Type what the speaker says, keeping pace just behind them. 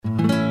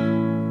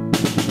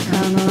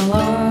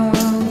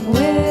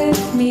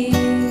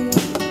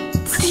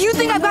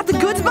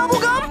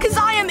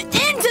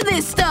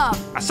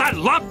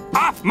Look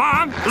off,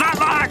 Mom!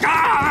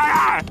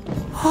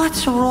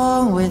 What's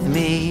wrong with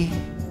me?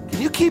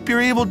 Can you keep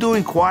your evil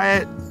doing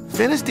quiet?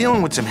 Finn is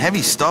dealing with some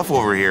heavy stuff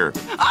over here.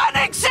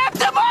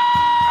 Unacceptable!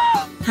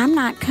 I'm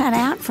not cut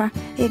out for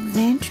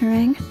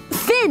adventuring.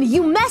 Finn,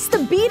 you messed the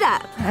beat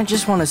up. I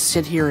just want to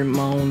sit here and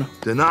moan.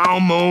 Then I'll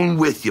moan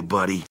with you,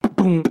 buddy.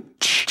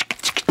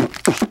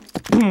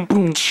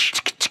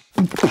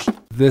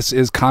 This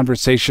is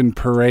Conversation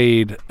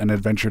Parade, an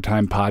Adventure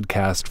Time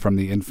podcast from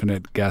the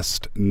Infinite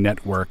Guest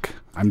Network.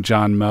 I'm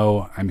John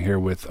Moe. I'm here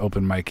with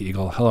Open Mike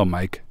Eagle. Hello,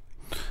 Mike.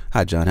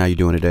 Hi, John. How you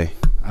doing today?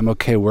 I'm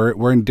okay.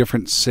 We're in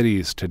different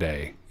cities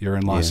today. You're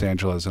in Los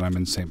Angeles, and I'm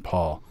in St.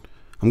 Paul.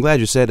 I'm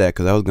glad you said that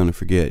because I was going to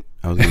forget.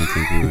 I was going to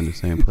think we were in the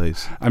same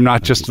place. I'm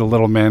not just a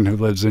little man who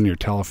lives in your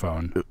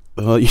telephone.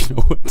 Well, you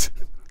know what?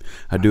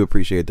 I do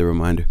appreciate the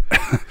reminder.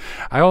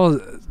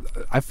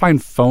 I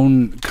find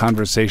phone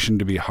conversation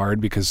to be hard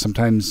because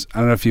sometimes, I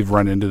don't know if you've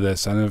run into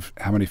this, I don't know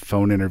how many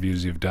phone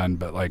interviews you've done,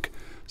 but like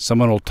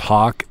someone will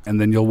talk and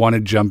then you'll want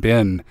to jump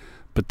in,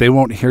 but they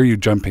won't hear you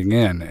jumping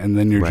in, and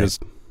then you're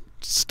just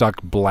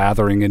stuck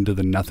blathering into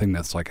the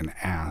nothingness like an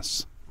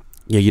ass.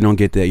 Yeah, you don't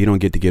get that. You don't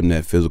get to give them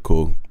that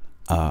physical...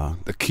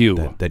 the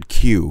cue. That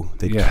cue.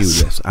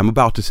 Yes. I'm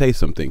about to say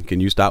something.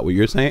 Can you stop what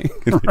you're saying?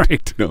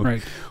 Right.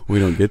 Right. We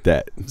don't get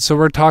that. So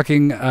we're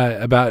talking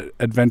about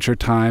Adventure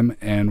Time,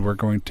 and we're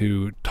going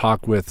to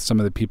talk with some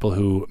of the people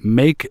who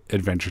make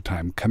Adventure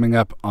Time. Coming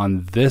up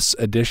on this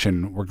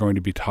edition, we're going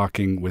to be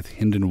talking with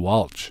Hynden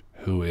Walch,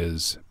 who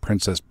is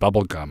Princess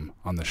Bubblegum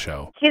on the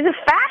show. She's a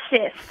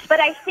fascist, but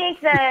I think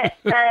the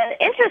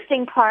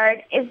interesting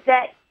part is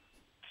that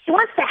she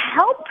wants to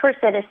help her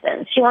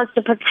citizens. She wants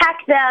to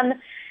protect them.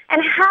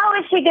 And how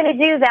is she going to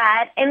do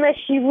that unless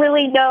she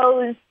really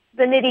knows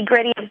the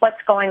nitty-gritty of what's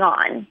going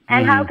on?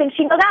 And how can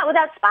she know that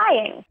without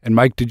spying? And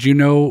Mike, did you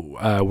know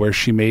where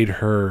she made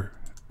her,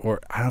 or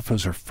I don't know if it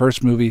was her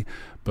first movie,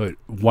 but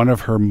one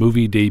of her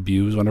movie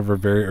debuts, one of her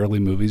very early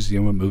movies, you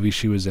know what movie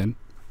she was in?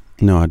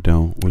 No, I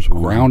don't. What's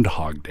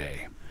Groundhog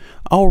Day.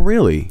 Oh,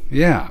 really?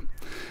 Yeah.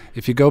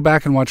 If you go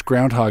back and watch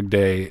Groundhog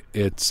Day,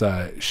 it's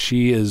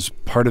she is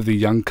part of the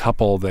young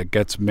couple that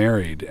gets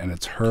married, and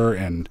it's her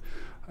and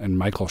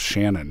Michael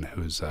Shannon,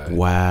 who's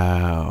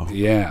wow.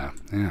 Yeah.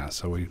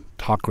 So we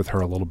talked with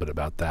her a little bit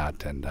about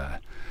that and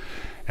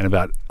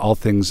about all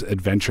things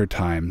Adventure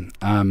Time.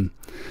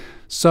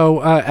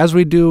 So as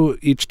we do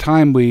each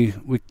time, we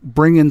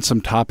bring in some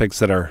topics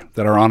that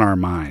are on our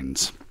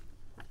minds,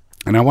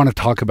 and I want to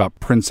talk about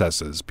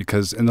princesses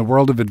because in the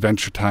world of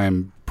Adventure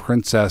Time,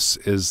 princess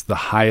is the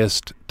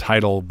highest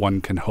title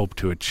one can hope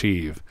to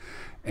achieve,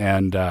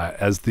 and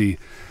as the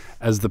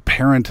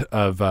parent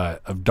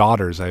of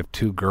daughters, I have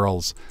two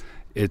girls.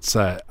 It's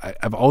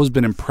I've always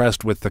been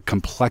impressed with the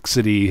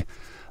complexity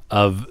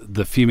of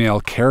the female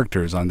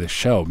characters on this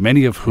show,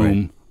 many of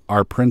whom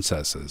are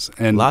princesses.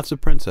 And lots of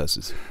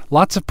princesses.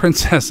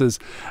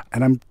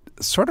 And I'm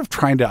sort of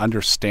trying to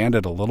understand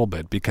it a little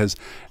bit because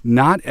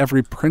not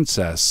every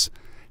princess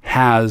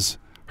has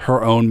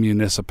her own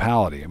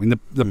municipality. I mean,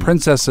 the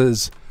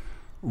princesses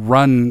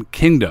run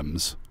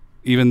kingdoms,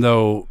 even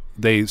though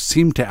they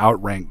seem to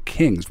outrank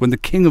kings. When the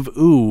King of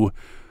Ooo,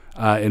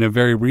 in a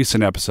very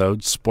recent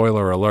episode,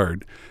 spoiler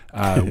alert,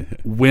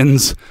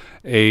 wins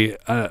a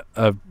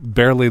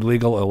barely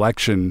legal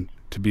election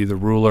to be the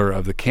ruler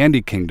of the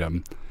Candy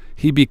Kingdom,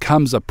 he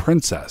becomes a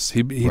princess.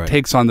 He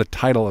takes on the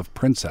title of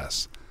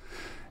princess,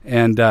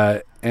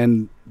 but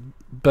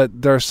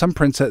there are some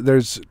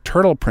there's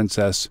Turtle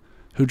Princess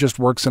who just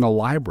works in a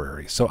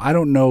library. So I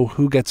don't know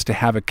who gets to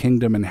have a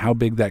kingdom and how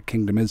big that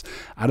kingdom is.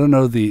 I don't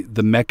know the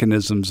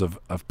mechanisms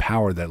of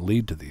power that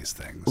lead to these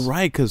things.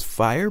 Right, because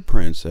Fire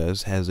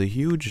Princess has a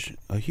huge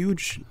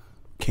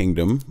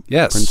kingdom.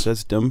 Yes.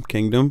 Princessdom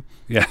kingdom.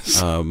 Yes.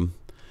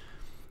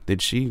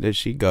 That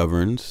she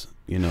governs,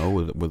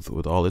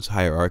 with all its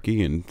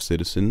hierarchy and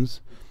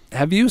citizens.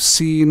 Have you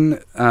seen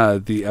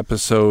the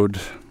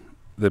episode,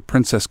 the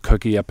Princess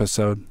Cookie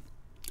episode?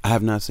 I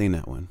have not seen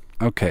that one.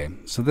 Okay,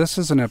 so this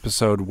is an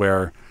episode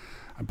where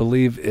I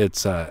believe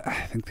it's,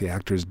 I think the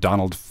actor is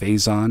Donald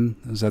Faison.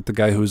 Is that the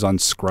guy who was on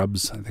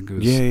Scrubs? I think it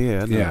was.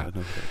 Yeah. I know that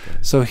guy.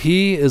 So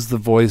he is the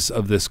voice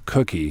of this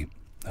cookie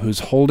who's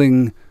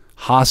holding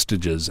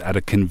hostages at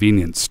a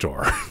convenience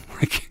store.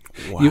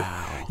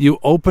 Wow. You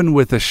open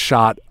with a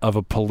shot of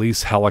a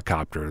police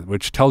helicopter,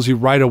 which tells you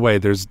right away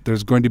there's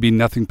going to be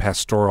nothing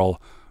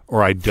pastoral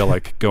or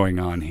idyllic going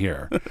on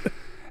here.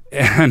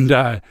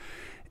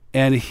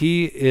 And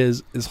he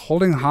is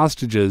holding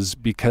hostages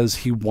because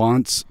he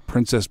wants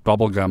Princess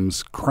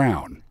Bubblegum's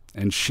crown.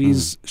 And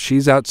she's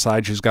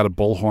outside. She's got a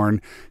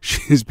bullhorn.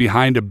 She's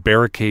behind a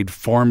barricade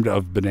formed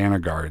of banana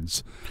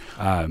guards.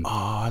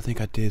 I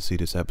think I did see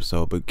this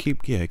episode, but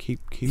keep yeah. Keep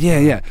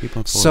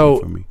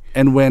unfolding for me.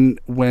 And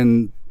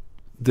when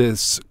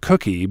this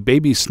cookie,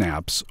 Baby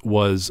Snaps,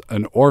 was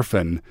an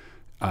orphan,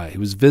 he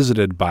was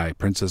visited by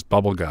Princess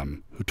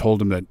Bubblegum, who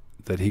told him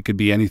that he could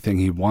be anything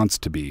he wants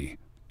to be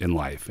in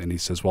life. And he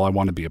says, well, I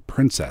want to be a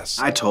princess.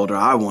 I told her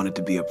I wanted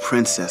to be a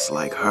princess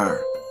like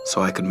her,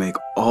 so I could make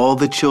all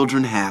the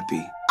children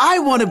happy. I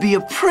want to be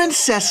a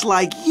princess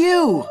like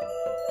you.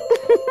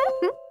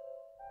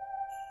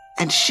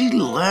 And she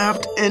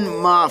laughed in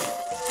my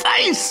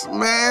face,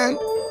 man.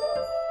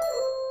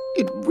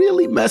 It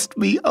really messed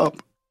me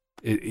up.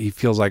 He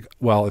feels like,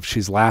 well, if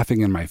she's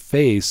laughing in my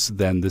face,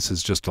 then this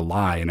is just a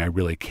lie, and I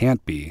really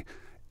can't be.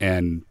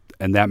 And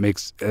that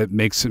makes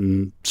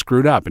him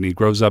screwed up, and he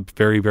grows up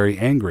very, very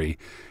angry,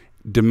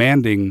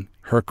 demanding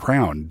her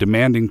crown,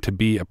 demanding to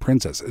be a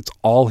princess. It's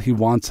all he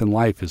wants in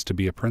life is to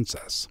be a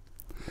princess.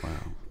 Wow.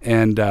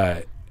 And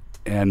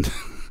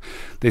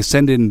they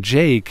send in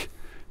Jake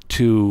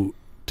to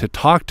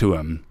talk to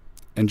him,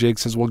 and Jake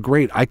says, well,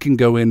 great, I can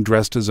go in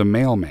dressed as a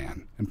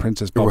mailman. And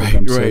Princess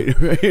Bubblegum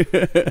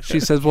right.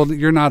 She says, well,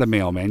 you're not a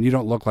mailman. You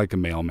don't look like a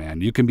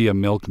mailman. You can be a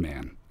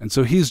milkman. And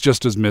so he's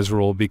just as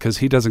miserable because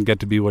he doesn't get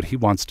to be what he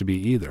wants to be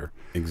either.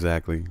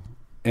 Exactly.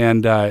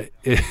 And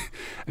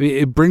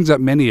it brings up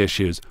many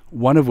issues,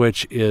 one of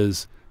which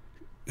is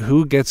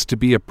who gets to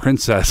be a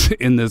princess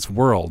in this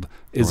world?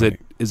 Is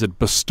it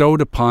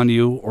bestowed upon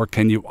you, or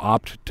can you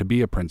opt to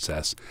be a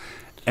princess?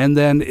 And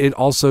then it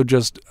also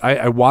just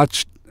I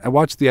watched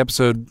the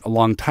episode a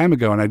long time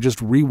ago, and I just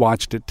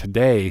rewatched it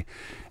today.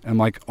 And I'm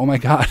like, oh my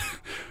God,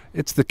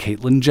 it's the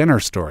Caitlyn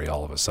Jenner story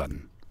all of a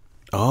sudden.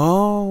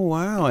 Oh,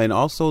 wow. And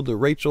also the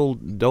Rachel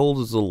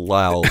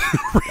Dolezal.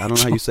 I don't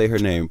know how you say her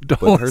name,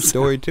 but her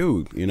story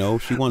too. You know,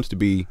 she wants to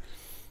be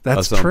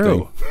That's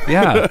true.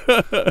 Yeah.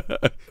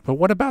 But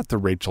what about the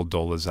Rachel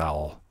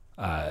Dolezal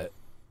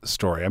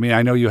story? I mean,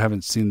 I know you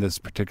haven't seen this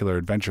particular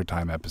Adventure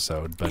Time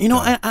episode, but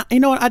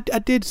I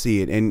did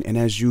see it, and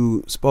as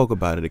you spoke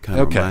about it, it kind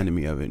of reminded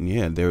me of it. And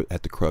yeah, there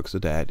at the crux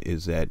of that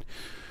is that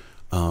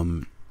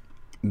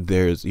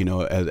there's, you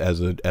know, as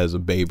a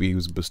baby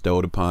who's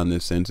bestowed upon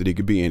this sense that he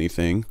could be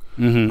anything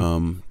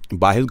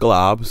by his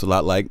glob. It's a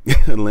lot like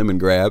Lemon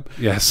Grab.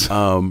 Yes.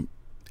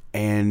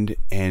 And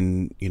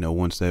you know,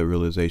 once that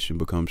realization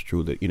becomes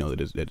true that, you know,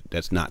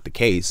 that's not the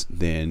case,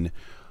 then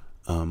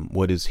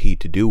what is he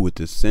to do with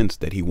this sense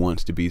that he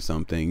wants to be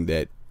something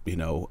that, you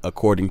know,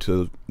 according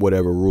to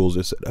whatever rules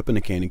are set up in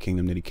the Candy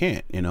Kingdom, that he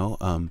can't, you know?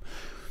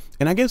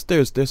 And I guess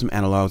there's some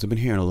analogs I've been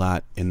hearing a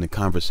lot in the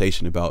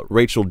conversation about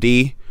Rachel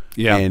D.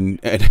 Yeah. And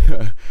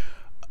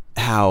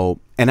how,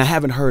 and I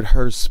haven't heard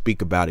her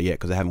speak about it yet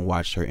because I haven't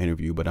watched her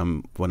interview, but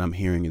what I'm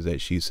hearing is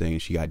that she's saying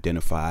she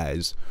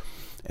identifies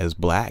as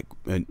black,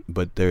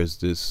 but there's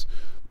this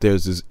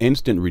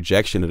instant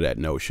rejection of that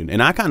notion,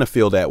 and I kind of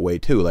feel that way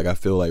too. Like I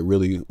feel like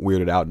really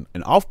weirded out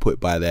and off put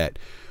by that,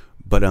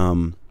 but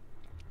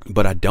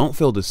I don't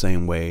feel the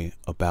same way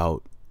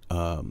about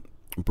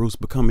Bruce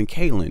becoming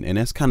Caitlyn, and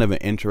that's kind of an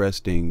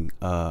interesting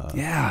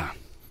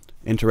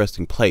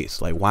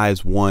place. Like, why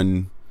is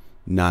one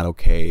not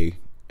okay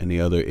and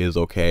the other is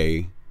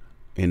okay?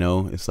 You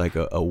know, it's like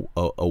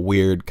a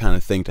weird kind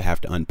of thing to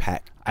have to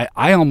unpack.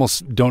 I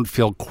almost don't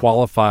feel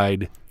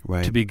qualified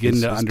to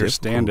begin to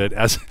understand it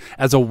as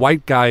a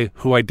white guy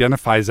who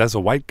identifies as a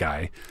white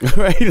guy.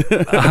 Right.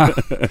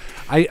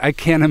 I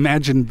can't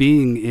imagine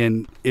being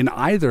in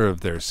either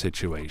of their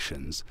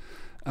situations.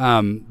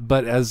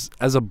 But as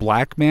a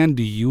black man,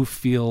 do you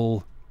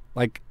feel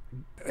like,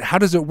 how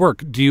does it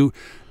work?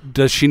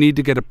 Does she need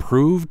to get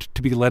approved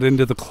to be let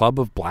into the club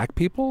of black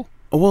people?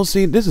 Well,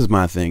 see, this is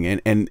my thing,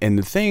 and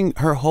the thing,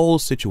 her whole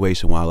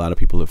situation, while a lot of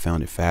people have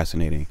found it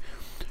fascinating,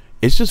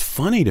 it's just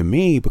funny to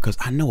me because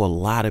I know a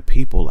lot of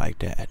people like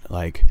that.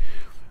 Like,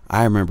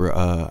 I remember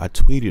I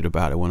tweeted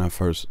about it when I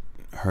first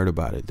heard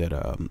about it,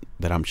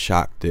 that I'm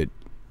shocked that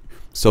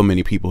so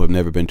many people have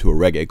never been to a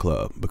reggae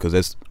club,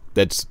 because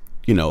that's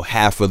you know,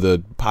 half of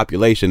the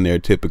population there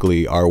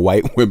typically are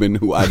white women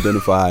who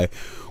identify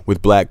with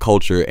black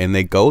culture, and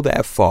they go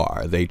that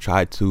far. They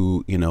try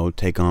to, you know,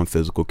 take on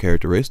physical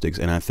characteristics,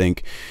 and I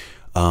think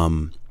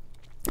in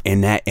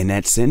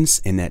that sense,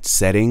 in that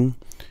setting,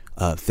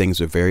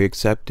 things are very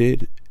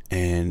accepted,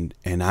 and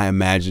I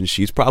imagine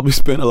she's probably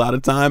spent a lot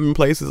of time in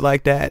places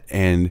like that,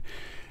 and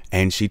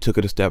she took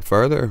it a step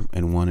further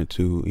and wanted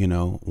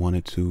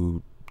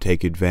to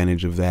take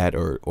advantage of that,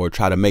 or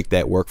try to make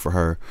that work for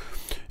her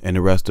and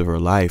the rest of her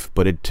life.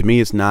 But to me,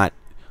 it's not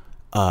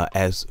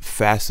as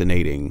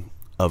fascinating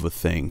of a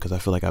thing, because I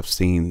feel like I've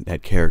seen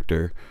that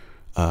character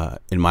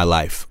in my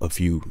life a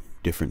few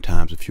different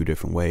times, a few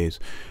different ways.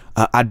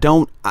 I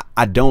don't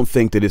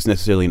think that it's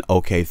necessarily an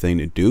okay thing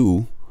to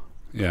do.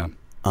 Yeah.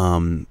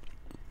 And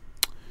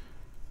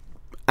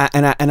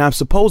I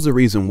suppose the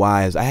reason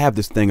why is I have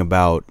this thing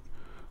about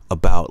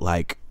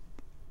like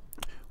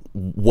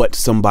what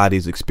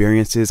somebody's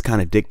experience is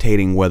kind of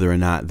dictating whether or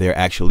not they're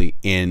actually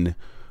in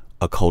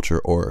a culture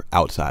or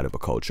outside of a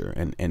culture,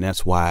 and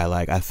that's why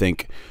I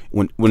think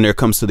when there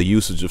comes to the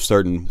usage of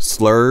certain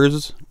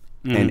slurs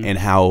and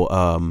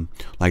how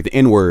like the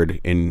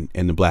N-word in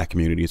the black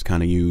community is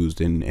kind of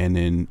used, and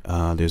then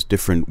there's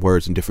different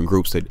words in different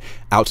groups that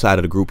outside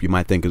of the group you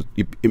might think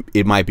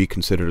it might be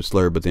considered a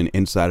slur, but then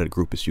inside of the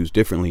group it's used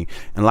differently,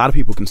 and a lot of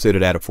people consider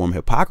that a form of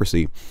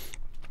hypocrisy.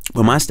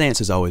 But my stance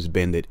has always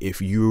been that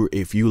if you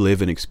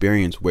live an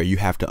experience where you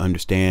have to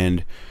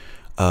understand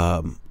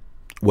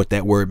what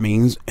that word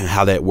means and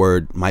how that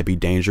word might be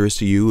dangerous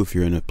to you if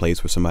you're in a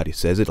place where somebody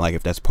says it, like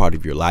if that's part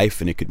of your life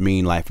and it could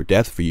mean life or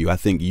death for you. I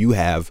think you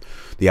have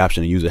the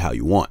option to use it how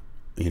you want.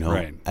 You know,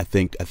 Right. I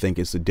think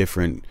it's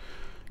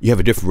you have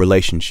a different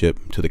relationship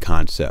to the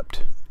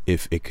concept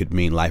if it could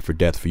mean life or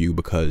death for you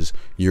because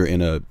you're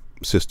in a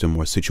system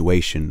or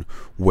situation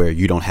where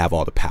you don't have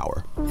all the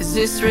power. Is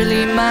this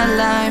really my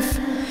life?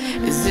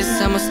 Is this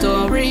how my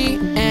story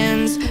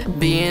ends?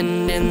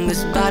 Being in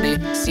this body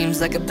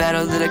seems like a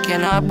battle that I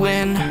cannot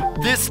win.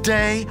 This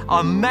day,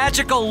 a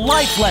magical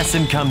life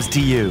lesson comes to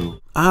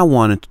you. I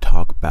wanted to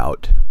talk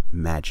about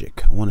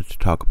magic. I wanted to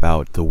talk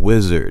about the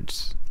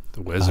wizards.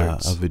 The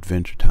Wizards of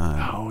Adventure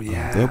Time. Oh,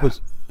 yeah.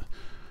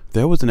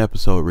 There was an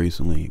episode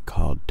recently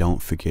called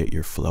Don't Forget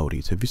Your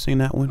Floaties. Have you seen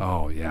that one?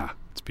 Oh, yeah.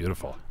 It's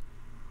beautiful.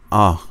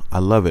 Oh, I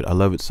love it. I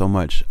love it so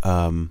much.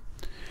 And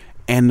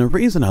the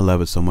reason I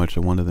love it so much,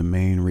 or one of the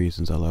main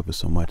reasons I love it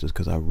so much, is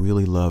because I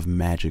really love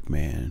Magic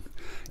Man.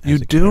 You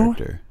do?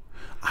 Character.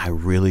 I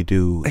really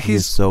do.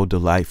 He's so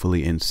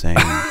delightfully insane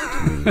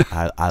to me.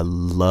 I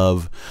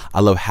love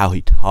how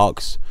he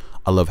talks.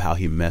 I love how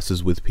he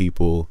messes with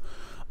people.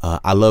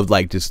 I love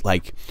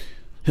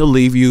he'll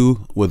leave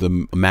you with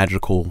a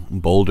magical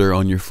boulder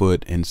on your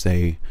foot and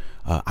say,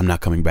 I'm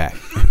not coming back.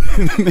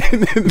 and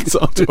it's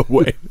on to a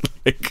way.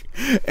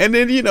 And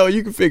then,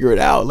 you can figure it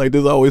out. Like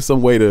there's always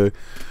some way to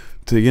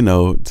get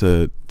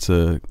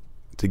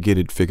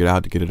it figured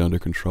out, to get it under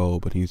control.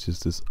 But he's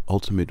just this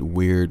ultimate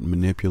weird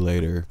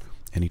manipulator,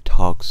 and he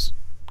talks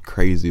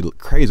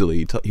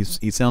crazily.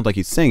 He sounds like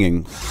he's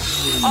singing.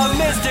 A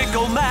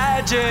mystical,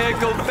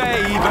 magical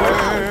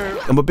favor.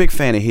 I'm a big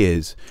fan of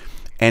his.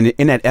 And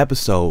in that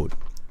episode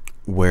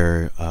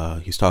where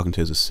he's talking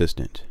to his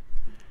assistant,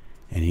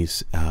 and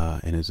his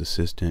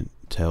assistant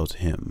tells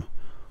him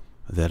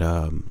that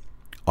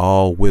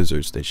all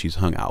wizards that she's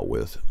hung out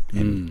with,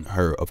 and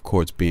her, of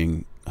course,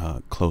 being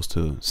close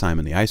to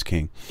Simon the Ice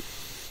King,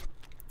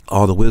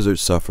 all the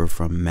wizards suffer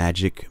from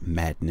magic,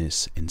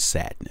 madness, and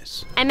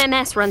sadness.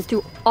 MMS runs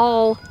through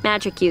all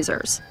magic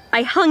users.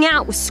 I hung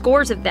out with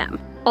scores of them,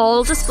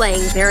 all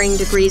displaying varying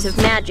degrees of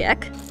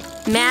magic,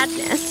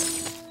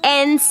 madness,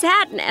 and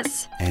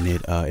sadness. And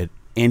it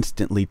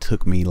instantly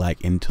took me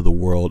into the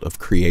world of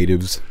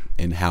creatives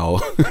and how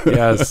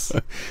Yes.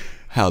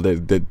 how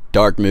the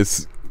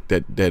darkness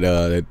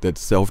that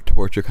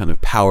self-torture kind of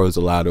powers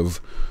a lot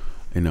of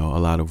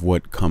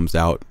what comes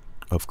out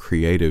of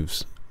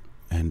creatives.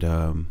 And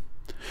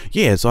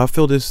so I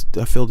feel this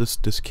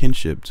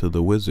kinship to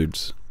the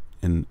wizards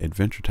in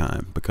Adventure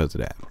Time because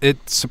of that.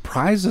 It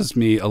surprises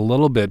me a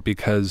little bit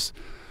because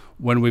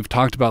when we've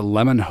talked about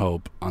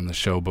Lemonhope on the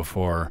show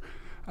before,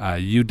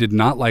 you did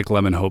not like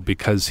Lemonhope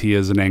because he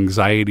is an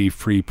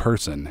anxiety-free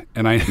person,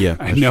 and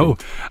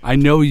I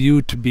know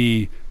you to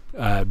be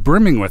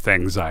brimming with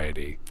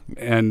anxiety,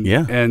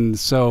 and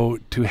so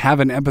to have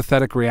an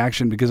empathetic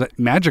reaction, because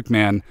Magic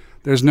Man,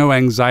 there's no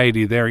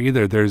anxiety there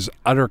either. There's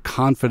utter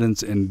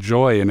confidence and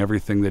joy in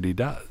everything that he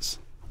does.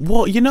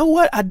 Well, you know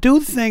what? I do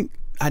think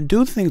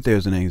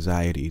there's an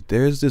anxiety.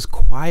 There's this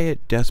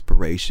quiet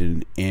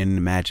desperation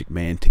in Magic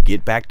Man to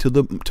get back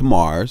to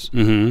Mars.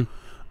 Mm-hmm.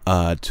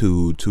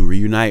 To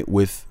reunite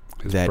with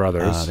his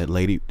brothers, that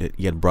lady,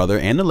 brother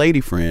and the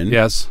lady friend.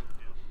 Yes.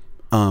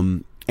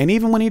 And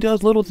even when he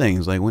does little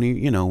things, like when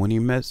he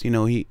messed,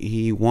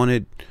 he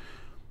wanted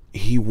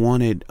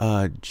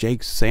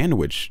Jake's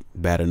sandwich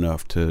bad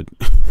enough to,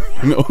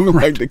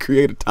 to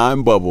create a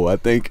time bubble. I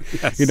think,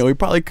 yes. He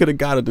probably could have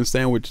gotten the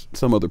sandwich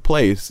some other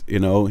place.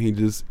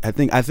 I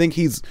think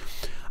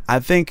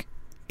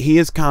he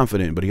is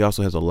confident, but he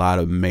also has a lot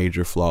of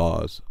major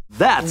flaws.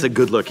 That's a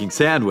good-looking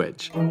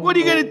sandwich. What are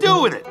you gonna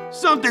do with it?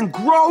 Something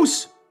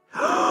gross?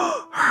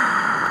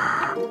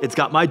 It's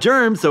got my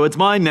germs, so it's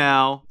mine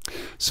now.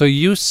 So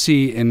you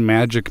see in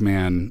Magic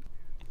Man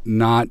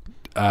not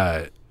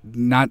a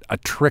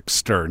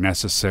trickster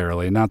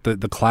necessarily, not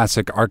the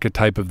classic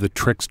archetype of the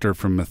trickster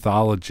from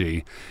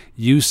mythology.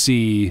 You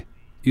see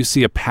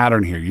a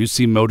pattern here. You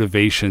see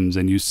motivations,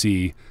 and you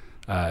see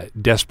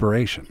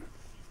desperation.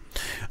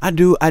 I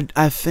do.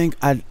 I think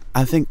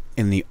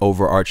in the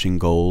overarching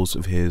goals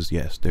of his,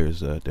 yes,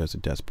 there's a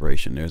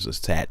desperation. There's a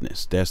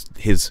sadness. There's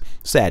his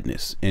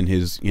sadness and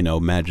his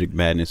magic,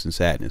 madness, and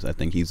sadness. I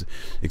think he's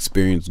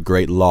experienced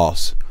great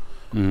loss,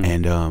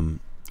 and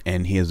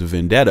he has a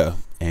vendetta,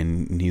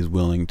 and he's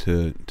willing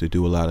to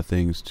do a lot of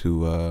things,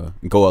 to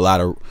go a lot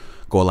of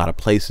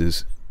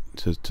places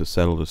to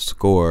settle the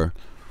score,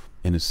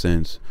 in a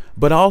sense.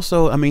 But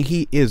also, I mean,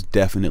 he is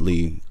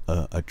definitely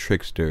a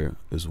trickster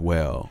as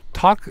well.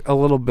 Talk a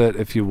little bit,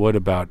 if you would,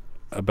 about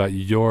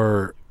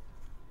your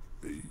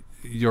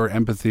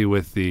empathy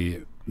with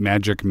the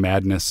magic,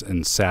 madness,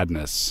 and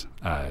sadness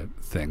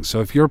thing.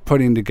 So if you're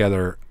putting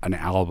together an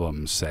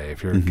album, say,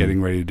 if you're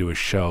getting ready to do a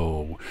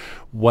show,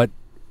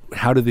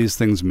 how do these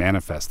things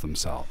manifest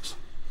themselves?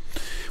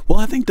 Well,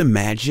 I think the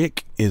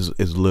magic is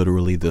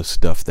literally the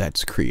stuff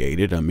that's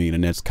created. I mean,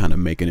 and that's kind of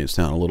making it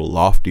sound a little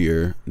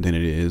loftier than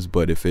it is.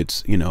 But if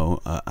it's,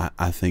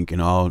 I think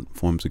in all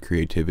forms of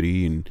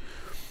creativity and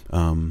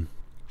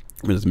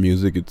It's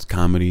music, it's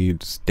comedy,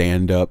 it's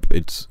stand-up,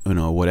 it's,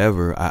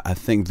 whatever. I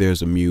think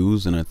there's a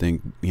muse, and I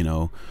think,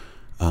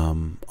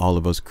 all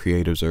of us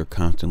creators are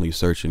constantly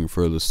searching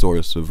for the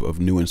source of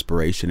new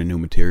inspiration and new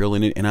material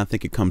in it, and I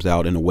think it comes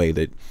out in a way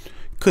that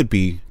could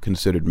be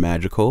considered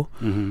magical.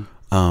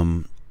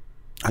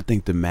 I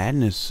think the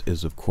madness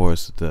is, of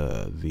course,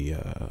 the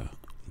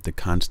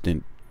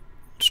constant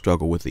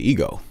struggle with the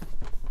ego,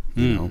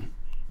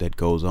 that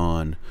goes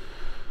on.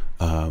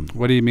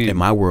 What do you mean? In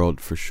my world,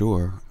 for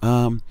sure.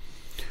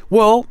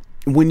 Well,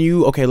 when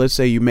let's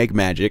say you make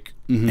magic,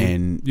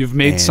 and you've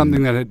made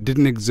something that it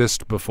didn't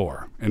exist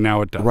before, and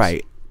now it does.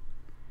 Right.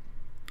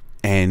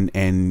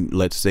 And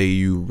let's say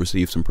you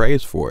receive some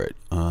praise for it,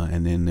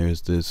 and then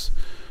there's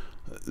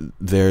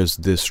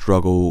this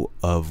struggle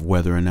of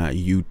whether or not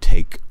you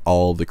take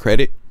all the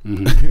credit,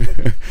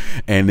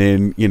 and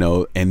then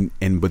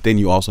but then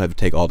you also have to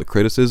take all the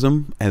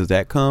criticism as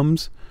that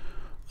comes.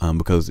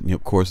 Because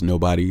of course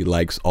nobody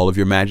likes all of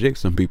your magic.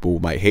 Some people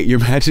might hate your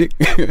magic.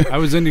 I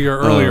was into your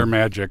earlier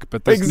magic,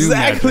 but this new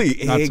magic,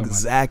 not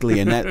exactly,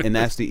 so much. and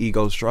that's the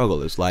ego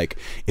struggle. It's like,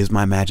 is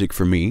my magic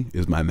for me?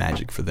 Is my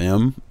magic for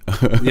them?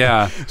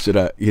 Yeah. Should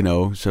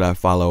I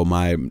follow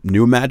my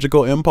new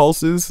magical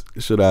impulses?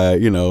 Should I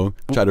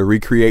try to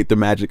recreate the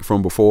magic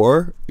from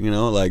before?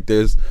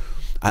 There's.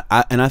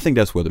 And I think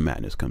that's where the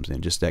madness comes in,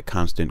 just that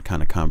constant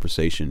kind of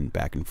conversation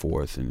back and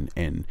forth,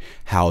 and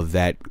how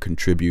that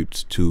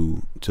contributes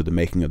to the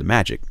making of the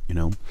magic,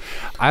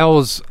 I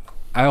always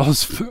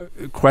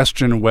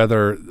question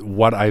whether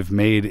what I've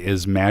made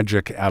is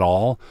magic at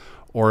all,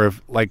 or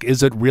if,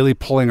 is it really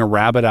pulling a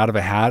rabbit out of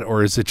a hat,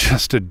 or is it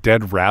just a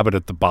dead rabbit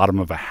at the bottom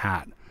of a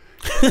hat?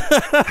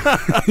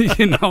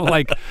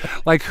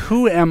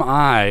 Who am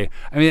I?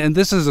 I mean, and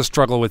this is a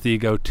struggle with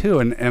ego too,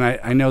 and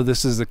I know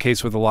this is the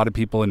case with a lot of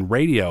people in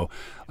radio.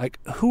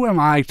 Who am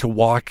I to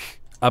walk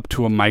up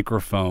to a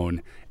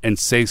microphone and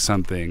say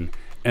something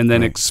and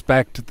then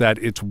expect that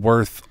it's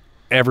worth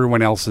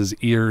everyone else's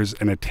ears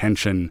and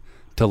attention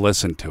to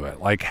listen to it?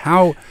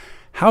 How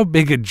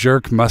big a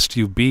jerk must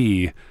you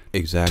be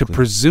to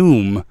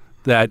presume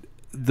that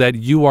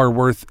you are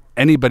worth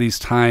anybody's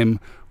time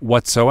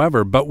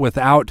whatsoever? But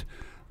without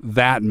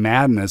that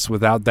madness,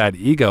 without that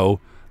ego,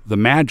 the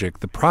magic,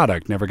 the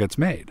product never gets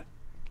made.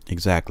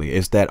 Exactly.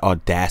 It's that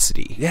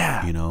audacity.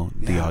 Yeah.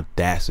 The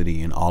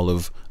audacity in all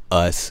of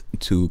us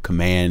to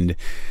command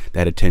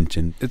that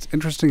attention. It's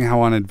interesting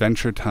how on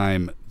Adventure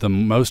Time, the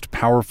most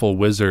powerful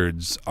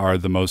wizards are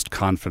the most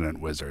confident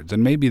wizards.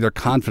 And maybe they're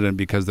confident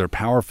because they're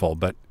powerful,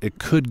 but it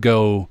could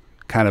go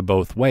kind of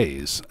both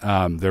ways.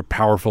 They're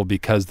powerful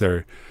because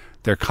they're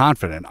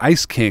confident.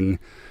 Ice King,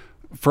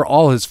 for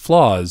all his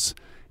flaws,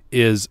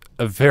 is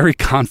a very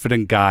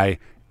confident guy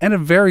and a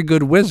very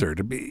good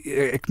wizard,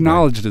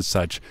 acknowledged as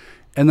such.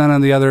 And then on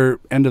the other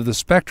end of the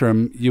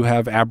spectrum, you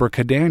have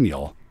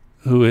Abracadaniel,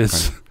 who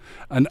is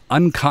an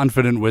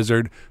unconfident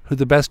wizard who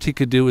the best he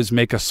could do is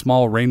make a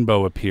small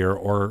rainbow appear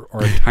or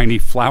a tiny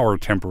flower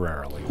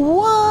temporarily.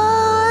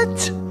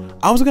 What?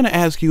 I was going to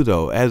ask you,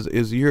 though,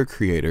 as you're a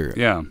creator,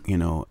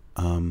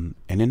 and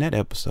in that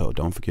episode,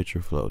 don't forget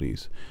your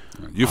floaties.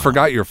 You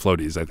forgot your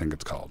floaties, I think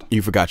it's called.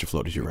 You forgot your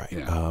floaties, you're right.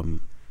 Yeah.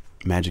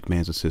 Magic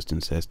Man's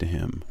assistant says to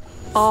him,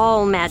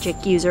 all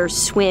magic users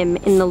swim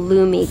in the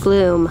loomy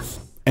gloom.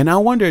 And I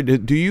wonder,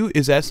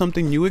 is that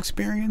something you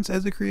experience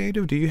as a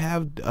creative? Do you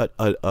have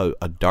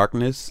a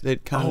darkness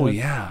that kind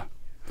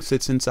of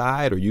sits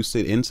inside, or you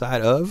sit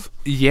inside of?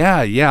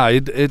 Yeah.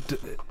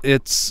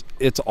 It's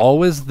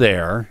always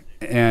there.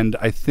 And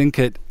I think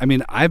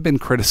I've been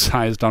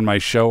criticized on my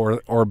show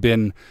or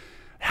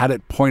had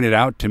it pointed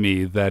out to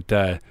me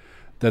that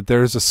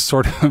there's a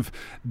sort of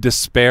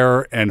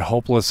despair and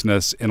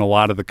hopelessness in a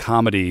lot of the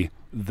comedy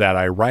that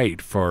I write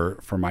for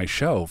my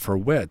show, for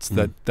Wits,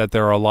 that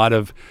there are a lot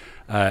of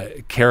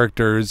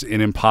characters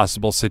in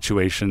impossible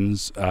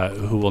situations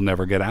who will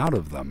never get out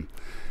of them.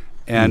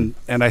 And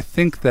I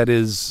think that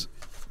is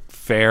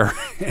fair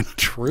and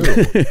true.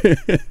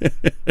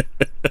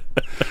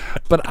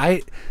 But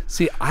I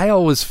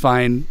always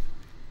find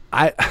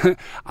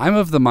I'm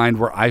of the mind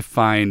where I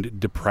find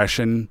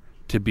depression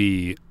to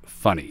be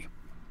funny.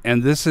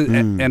 And this is,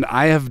 and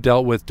I have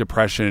dealt with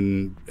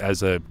depression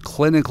as a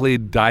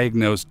clinically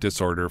diagnosed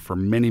disorder for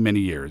many,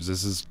 many years.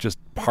 This is just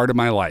part of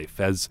my life.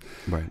 As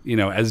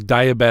as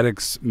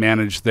diabetics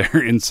manage their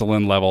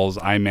insulin levels,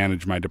 I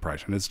manage my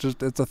depression. It's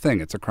a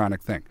thing. It's a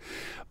chronic thing.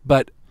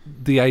 But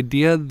the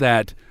idea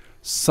that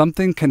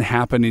something can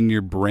happen in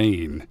your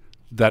brain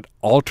that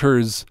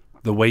alters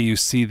the way you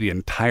see the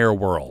entire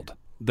world,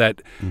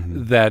 that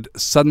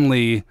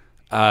suddenly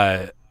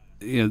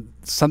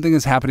something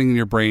is happening in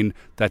your brain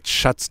that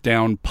shuts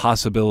down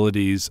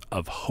possibilities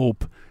of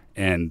hope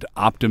and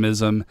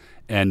optimism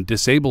and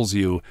disables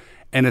you,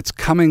 and it's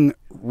coming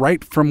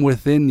right from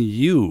within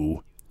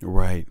you.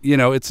 Right.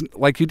 It's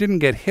like you didn't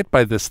get hit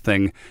by this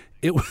thing.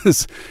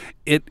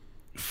 It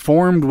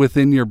formed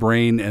within your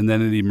brain, and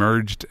then it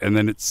emerged, and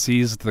then it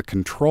seized the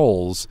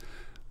controls.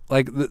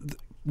 Like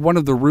one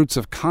of the roots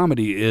of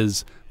comedy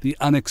is the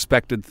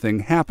unexpected thing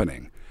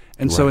happening.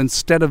 And so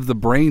instead of the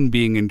brain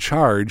being in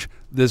charge,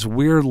 this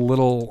weird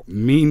little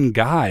mean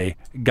guy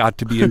got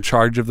to be in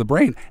charge of the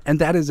brain. And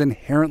that is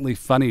inherently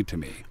funny to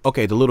me.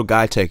 Okay, the little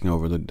guy taking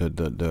over the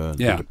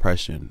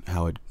depression,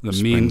 how it the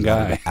mean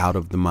guy out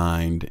of the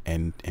mind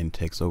and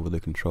takes over the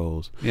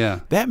controls. Yeah.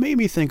 That made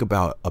me think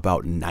about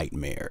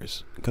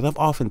nightmares, because I've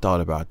often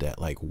thought about that.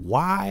 Like,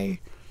 why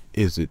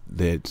is it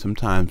that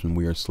sometimes when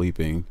we are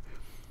sleeping,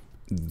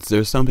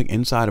 there's something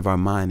inside of our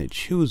mind that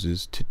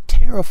chooses to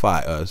terrify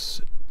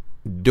us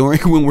during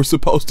when we're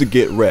supposed to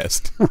get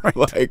rest? Right.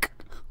 Like,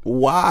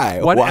 why?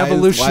 What why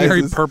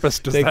evolutionary is this purpose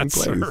does taking that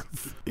place?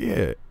 serve?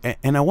 Yeah,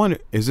 and I wonder,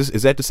 is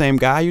that the same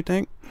guy, you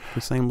think?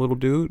 The same little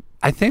dude?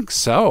 I think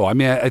so. I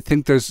mean, I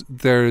think there's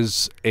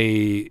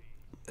a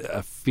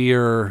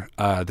fear,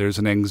 there's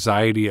an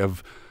anxiety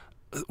of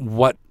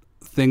what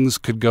things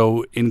could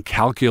go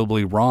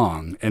incalculably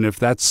wrong, and if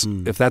that's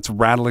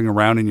rattling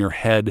around in your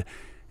head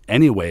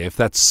anyway, if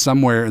that's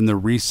somewhere in the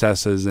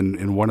recesses and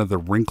in one of the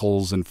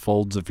wrinkles and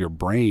folds of your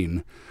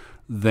brain,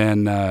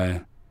 then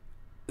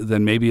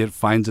maybe it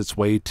finds its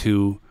way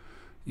to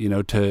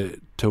the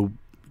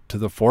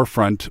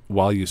forefront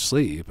while you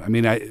sleep. I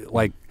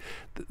mean,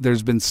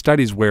 there's been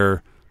studies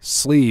where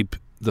sleep,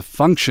 the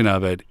function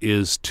of it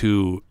is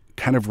to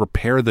kind of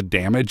repair the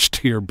damage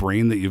to your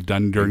brain that you've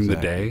done during the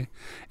day,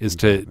 is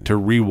to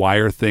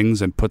rewire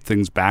things and put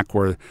things back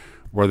where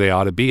they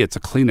ought to be. It's a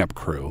cleanup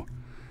crew.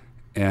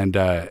 And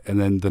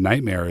then the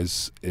nightmare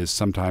is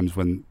sometimes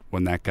when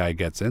that guy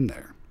gets in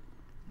there.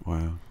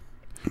 Wow.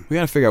 We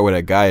got to figure out where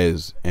that guy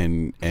is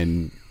and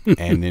then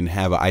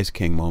have an Ice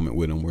King moment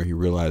with him where he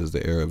realizes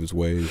the error of his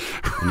ways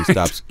and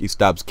he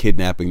stops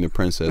kidnapping the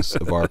princess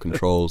of our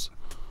controls.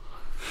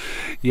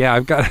 Yeah,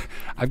 I've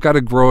got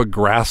to grow a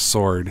grass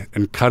sword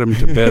and cut him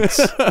to bits.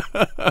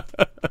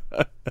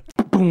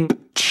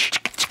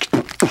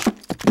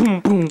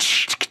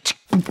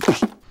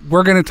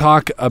 We're going to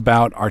talk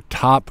about our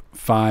top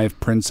 5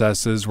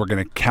 princesses. We're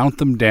going to count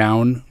them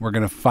down. We're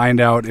going to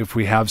find out if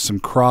we have some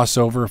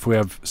crossover, if we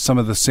have some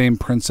of the same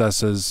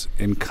princesses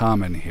in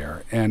common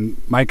here. And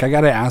Mike, I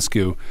got to ask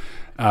you,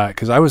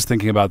 because I was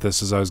thinking about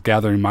this as I was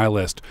gathering my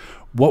list,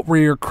 what were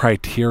your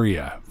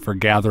criteria for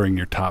gathering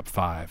your top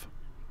 5?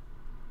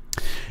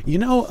 You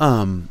know,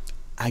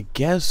 I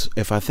guess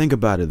if I think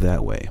about it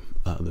that way,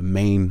 the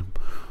main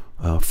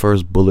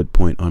first bullet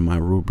point on my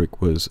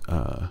rubric was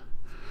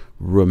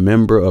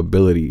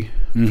rememberability,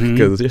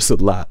 because there's a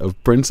lot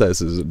of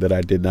princesses that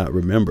I did not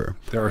remember.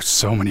 There are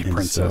so many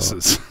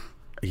princesses.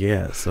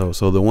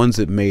 So the ones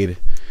that made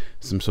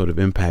some sort of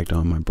impact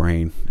on my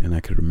brain and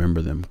I could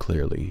remember them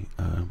clearly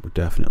they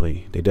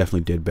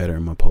definitely did better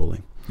in my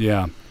polling.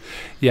 Yeah.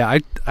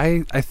 I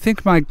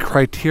think my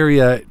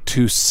criteria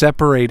to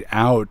separate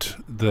out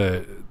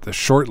the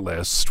short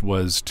list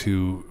was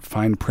to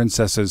find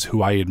princesses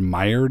who I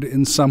admired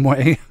in some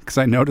way, because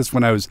I noticed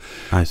when I was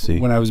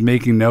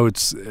making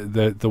notes,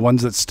 the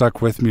ones that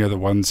stuck with me are the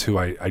ones who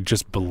I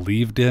just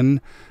believed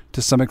in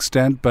to some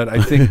extent. But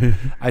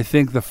I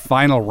think the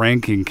final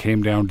ranking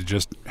came down to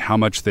just how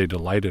much they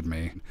delighted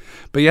me.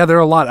 But yeah, there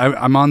are a lot.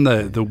 I'm on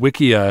the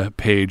Wikia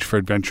page for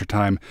Adventure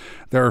Time.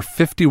 There are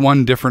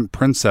 51 different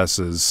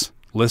princesses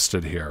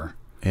listed here.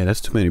 Yeah,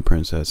 that's too many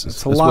princesses.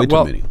 That's a lot. Way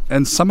too many.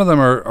 And some of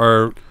them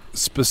are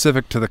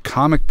specific to the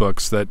comic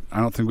books that I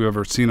don't think we've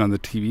ever seen on the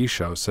TV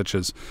show, such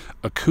as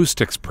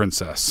Acoustics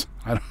Princess.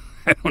 I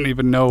don't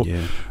even know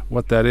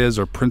what that is,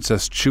 or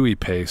Princess Chewy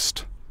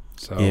Paste.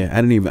 So yeah,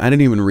 I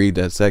didn't even read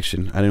that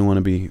section. I didn't want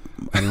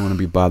to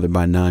be bothered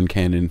by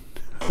non-canon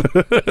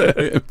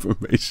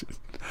information.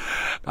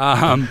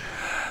 No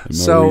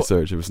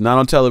research. If it's not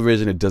on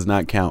television, it does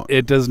not count.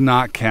 It does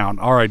not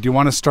count. All right. Do you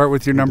want to start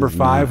with your number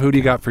 5? Who do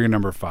you got for your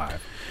number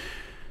 5?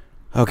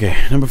 Okay,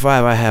 number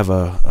 5. I have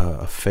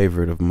a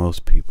favorite of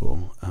most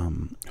people,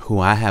 who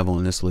I have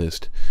on this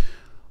list,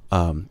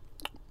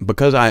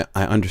 because I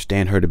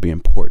understand her to be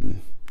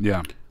important.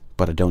 Yeah.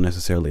 But I don't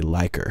necessarily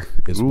like her.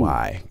 Is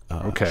why.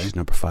 Okay. She's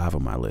number 5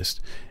 on my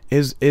list.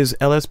 Is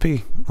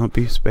LSP,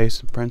 Lumpy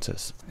Space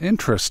Princess.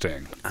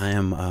 Interesting. I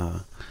am.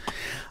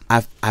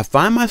 I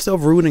find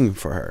myself rooting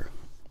for her.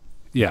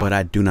 Yeah. But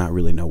I do not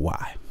really know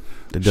why.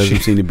 There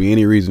doesn't seem to be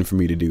any reason for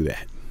me to do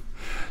that.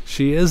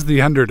 She is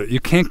the underdog. You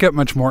can't get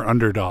much more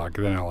underdog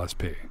than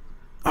LSP.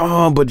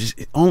 Oh, but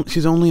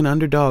she's only an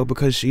underdog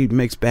because she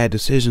makes bad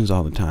decisions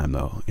all the time,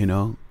 though. You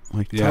know,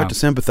 like it's hard to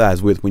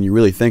sympathize with when you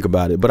really think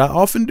about it. But I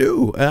often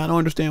do, and I don't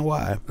understand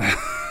why.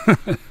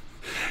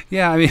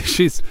 Yeah, I mean,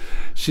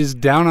 she's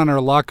down on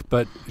her luck,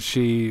 but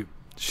she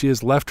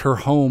has left her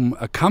home,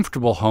 a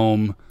comfortable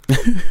home,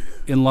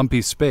 in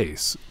lumpy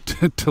space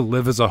to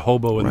live as a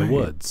hobo in the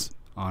woods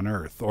on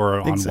Earth, or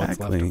on what's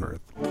left of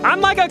Earth.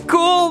 I'm like a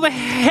cool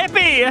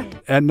hippie.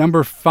 At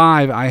number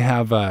 5, I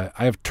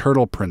have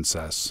Turtle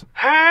Princess.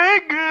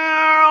 Hey,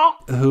 girl!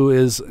 Who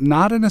is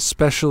not an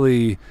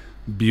especially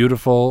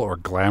beautiful or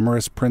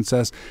glamorous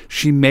princess.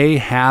 She may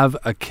have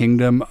a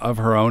kingdom of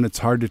her own. It's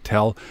hard to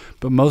tell,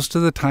 but most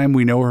of the time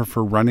we know her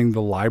for running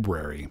the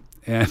library.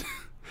 And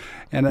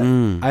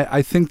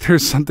I think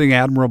there's something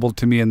admirable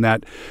to me in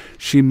that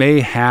she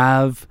may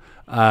have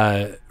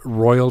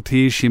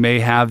royalty. She may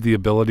have the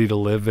ability to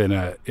live in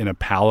a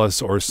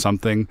palace or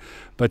something,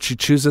 but she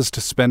chooses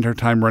to spend her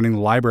time running the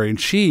library. And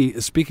she,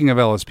 speaking of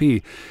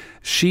LSP,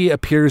 she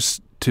appears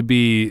to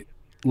be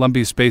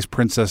Lumpy Space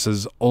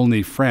Princess's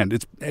only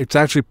friend. It's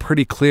actually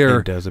pretty clear.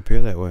 It does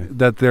appear that way.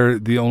 That they're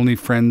the only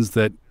friends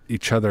that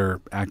each other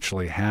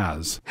actually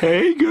has.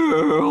 Hey,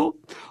 girl,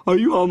 are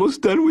you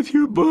almost done with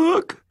your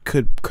book?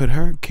 Could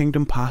her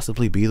kingdom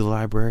possibly be the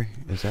library?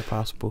 Is that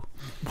possible?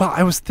 Well,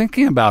 I was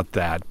thinking about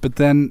that, but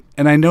then,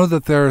 and I know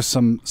that there are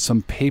some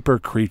paper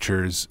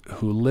creatures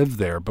who live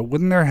there, but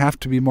wouldn't there have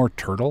to be more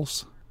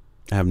turtles?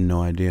 I have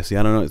no idea. See,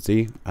 I don't know.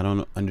 See, I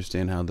don't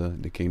understand how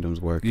the kingdoms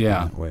work in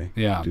that way.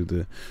 Yeah.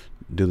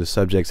 Do the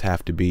subjects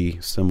have to be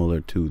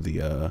similar to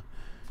the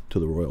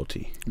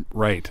royalty?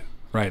 Right.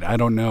 I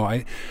don't know.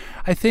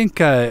 I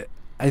think I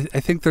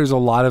think there's a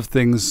lot of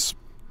things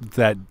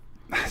that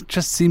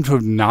just seem to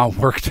have not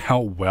worked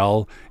out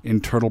well in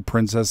Turtle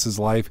Princess's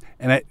life.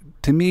 And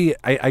to me,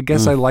 I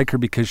guess I like her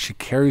because she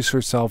carries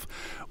herself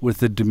with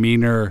the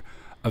demeanor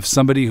of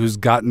somebody who's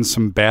gotten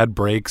some bad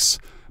breaks,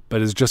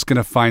 but is just going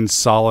to find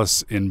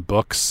solace in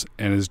books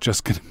and is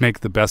just going to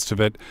make the best of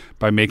it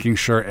by making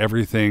sure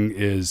everything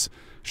is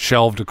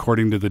shelved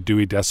according to the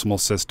Dewey Decimal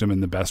System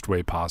in the best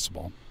way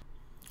possible.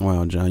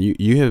 Wow, John,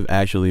 you have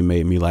actually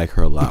made me like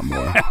her a lot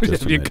more.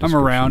 Have you come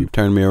around? You've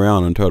turned me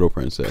around on Turtle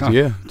Princess.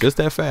 Yeah, just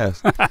that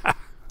fast.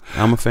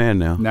 I'm a fan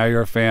now. Now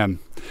you're a fan.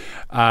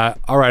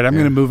 All right, I'm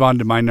going to move on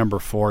to my number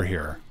 4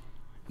 here,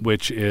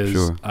 which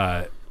is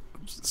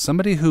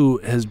somebody who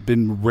has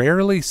been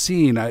rarely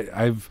seen.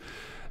 I've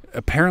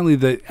apparently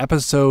the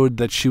episode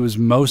that she was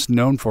most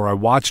known for, I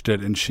watched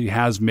it, and she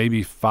has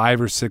maybe 5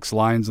 or 6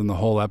 lines in the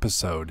whole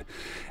episode,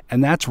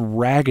 and that's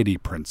Raggedy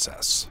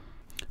Princess.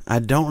 I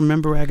don't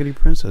remember Raggedy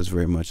Princess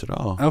very much at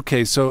all.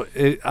 Okay, so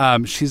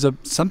she's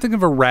something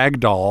of a rag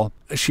doll.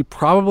 She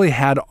probably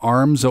had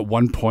arms at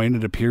one point.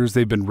 It appears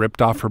they've been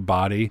ripped off her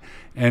body,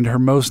 and her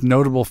most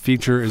notable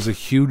feature is a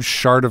huge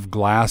shard of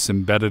glass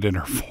embedded in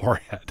her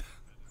forehead.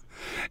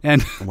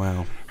 And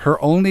wow.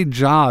 Her only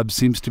job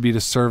seems to be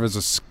to serve as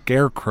a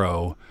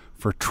scarecrow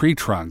for tree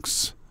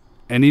trunks.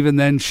 And even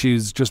then,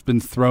 she's just been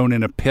thrown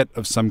in a pit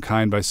of some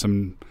kind by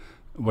some,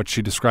 what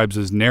she describes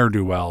as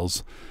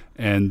ne'er-do-wells,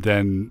 and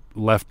then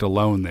left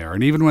alone there.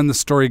 And even when the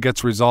story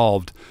gets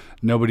resolved,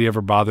 nobody ever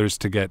bothers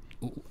to get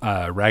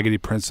Raggedy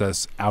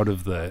Princess out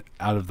of the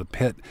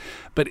pit.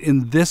 But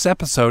in this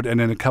episode and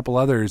in a couple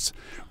others,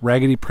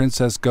 Raggedy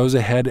Princess goes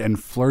ahead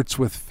and flirts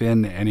with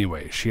Finn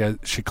anyway.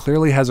 She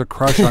clearly has a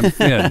crush on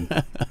Finn,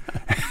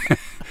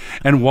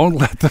 and won't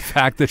let the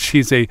fact that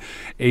she's a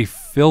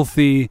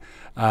filthy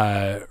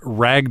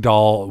rag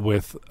doll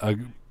with a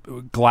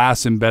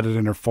glass embedded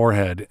in her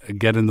forehead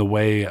get in the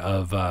way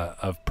of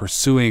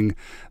pursuing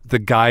the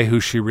guy who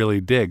she really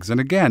digs.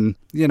 And again,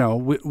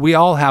 we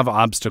all have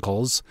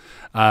obstacles,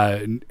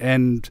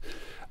 and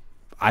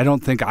I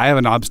don't think I have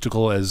an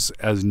obstacle as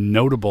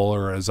notable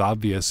or as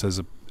obvious as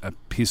a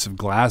piece of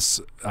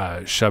glass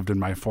shoved in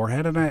my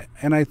forehead.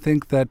 And I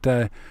think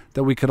that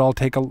we could all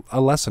take a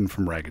lesson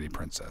from Raggedy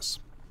Princess.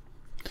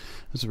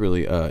 It's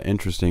really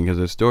interesting because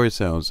the story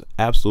sounds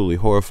absolutely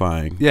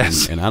horrifying.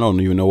 Yes. And I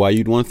don't even know why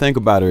you'd want to think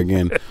about her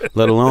again,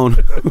 let alone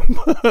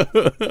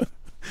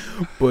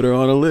put her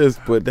on a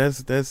list. But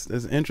that's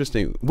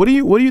interesting. What do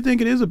you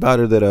think it is about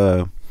her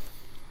that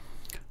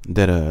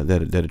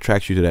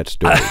attracts you to that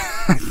story?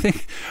 I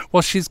think,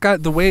 well, she's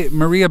got the way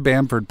Maria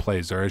Bamford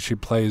plays her. She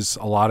plays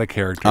a lot of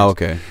characters. Oh,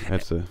 okay.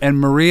 And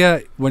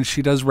Maria, when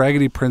she does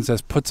Raggedy Princess,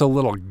 puts a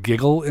little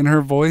giggle in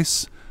her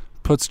voice.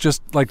 Puts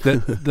just like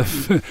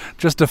the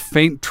just a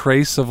faint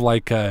trace of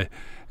like a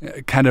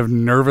kind of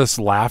nervous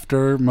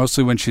laughter,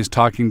 mostly when she's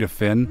talking to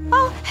Finn.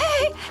 Oh,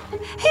 hey,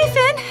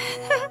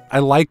 Finn. I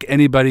like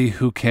anybody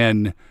who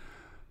can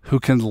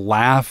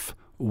laugh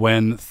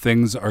when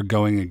things are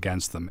going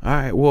against them. All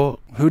right, well,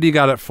 who do you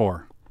got it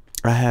for?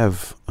 I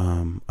have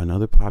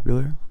another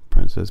popular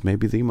princess,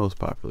 maybe the most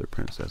popular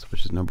princess,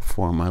 which is number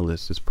 4 on my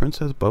list, is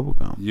Princess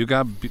Bubblegum. You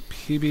got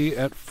PB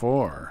at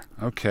 4.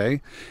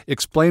 Okay.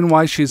 Explain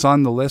why she's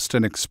on the list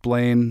and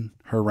explain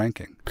her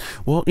ranking.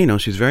 Well,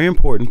 she's very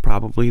important,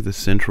 probably the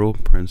central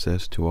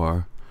princess to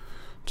our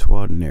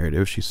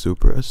narrative. She's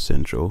super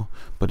essential,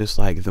 but it's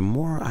like the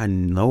more I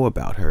know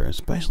about her,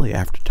 especially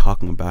after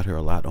talking about her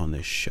a lot on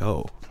this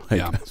show,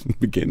 I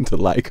begin to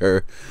like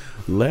her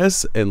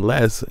less and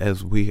less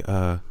as we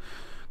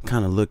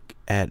kind of look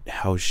at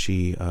how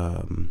she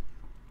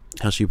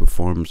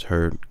performs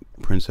her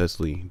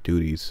princessly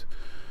duties,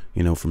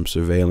 from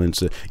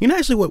surveillance.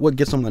 Actually what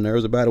gets on my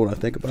nerves about it when I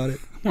think about it?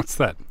 What's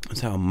that?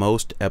 It's how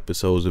most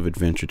episodes of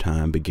Adventure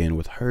Time begin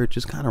with her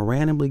just kind of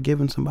randomly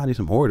giving somebody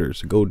some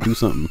orders to go do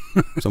something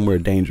somewhere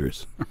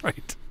dangerous.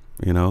 Right.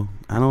 I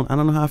don't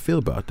know how I feel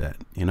about that.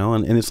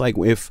 And it's like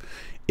if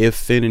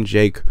Finn and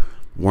Jake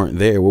weren't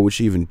there, what would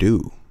she even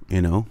do?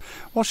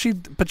 Well,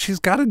 but she's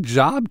got a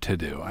job to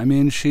do. I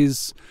mean,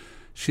 she's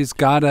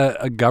got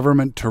a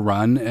government to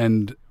run,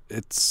 and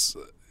it's,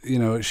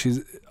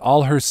 she's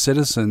all her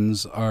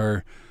citizens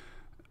are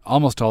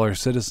almost all her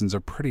citizens are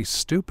pretty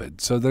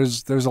stupid. So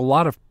there's a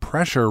lot of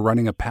pressure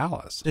running a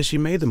palace. She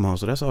made them all,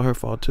 so that's all her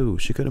fault too.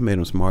 She could have made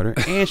them smarter,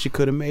 and she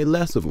could have made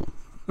less of them.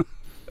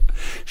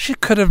 She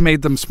could have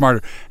made them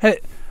smarter. Hey,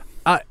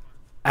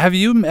 have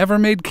you ever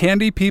made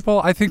candy people?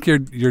 I think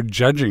you're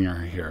judging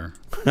her here.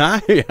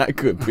 I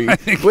could be,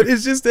 but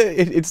it's just that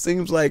it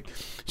seems like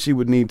she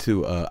would need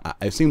to.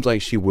 It seems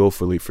like she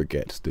willfully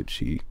forgets that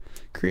she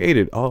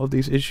created all of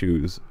these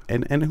issues,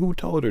 and who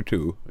told her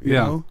to? You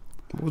know?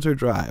 What was her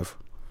drive?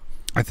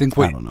 I think.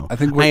 I don't know.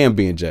 I am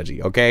being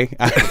judgy. Okay.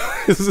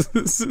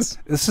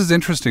 This is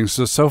interesting.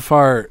 So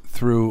far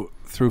through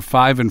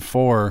 5 and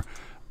 4.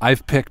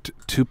 I've picked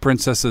 2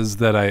 princesses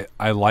that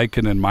I like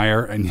and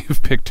admire, and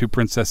you've picked 2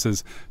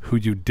 princesses who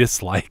you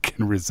dislike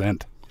and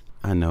resent.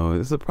 I know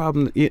it's a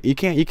problem. You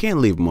can't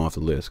leave them off the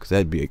list because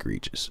that'd be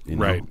egregious, you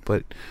know? Right?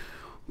 But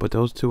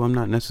those 2 I'm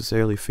not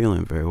necessarily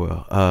feeling very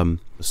well.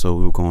 So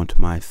we're going to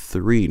my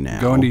 3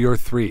 now. Going to your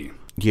 3.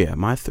 Yeah,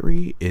 my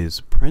 3 is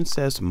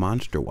Princess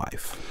Monster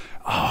Wife.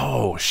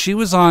 Oh, she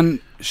made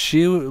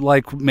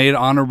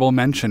honorable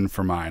mention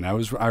for mine.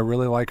 I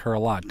really like her a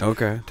lot.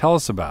 Okay, tell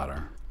us about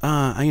her.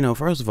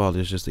 First of all,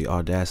 there's just the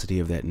audacity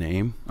of that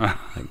name,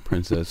 like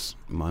Princess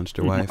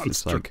Monster Wife.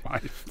 It's like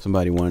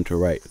somebody wanted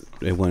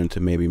to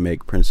maybe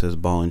make Princess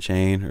Ball and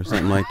Chain or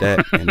something like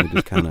that, and it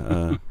just kind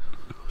of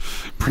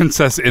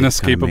Princess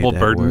Inescapable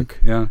Burden. Work.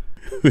 Yeah,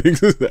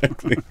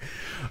 exactly.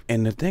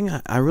 And the thing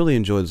I really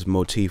enjoy this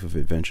motif of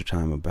Adventure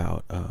Time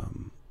about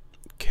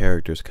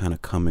characters kind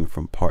of coming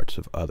from parts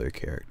of other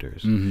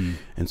characters. Mm-hmm.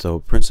 And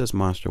so Princess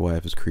Monster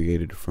Wife is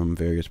created from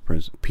various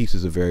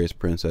pieces of various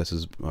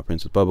princesses.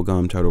 Princess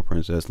Bubblegum, Turtle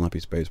Princess, Lumpy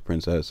Space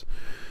Princess.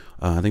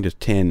 I think there's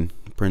 10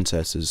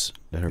 princesses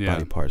that her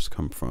body parts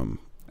come from.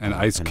 And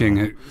Ice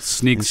King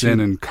sneaks in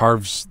and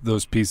carves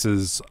those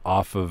pieces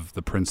off of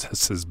the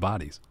princesses'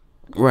 bodies.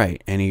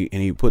 Right, and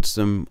he puts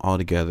them all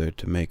together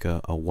to make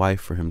a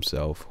wife for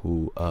himself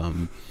who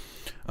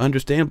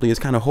understandably is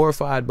kind of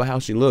horrified by how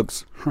she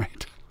looks.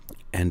 Right.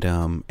 And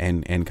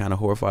kind of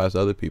horrifies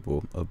other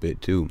people a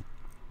bit too,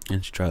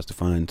 and she tries to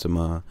find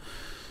some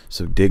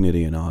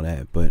dignity and all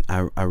that. But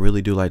I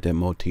really do like that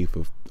motif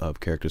of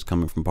characters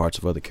coming from parts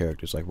of other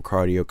characters, like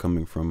Ricardio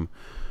coming from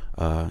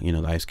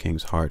the Ice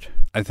King's heart.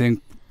 I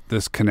think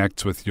this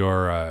connects with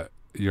your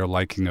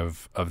liking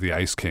of the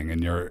Ice King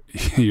and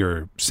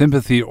your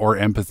sympathy or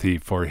empathy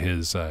for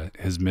his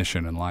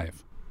mission in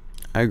life.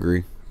 I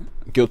agree.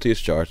 Guilty as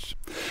charged.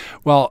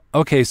 Well,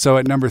 okay, so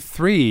at number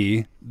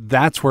 3,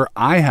 that's where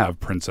I have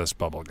Princess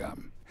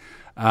Bubblegum,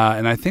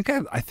 and I think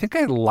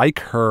I like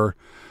her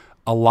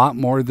a lot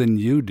more than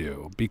you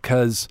do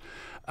because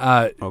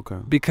she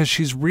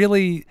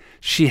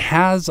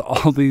has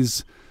all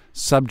these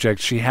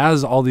subjects, she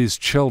has all these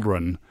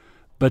children,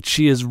 but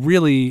she is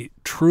really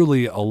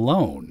truly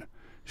alone.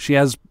 She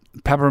has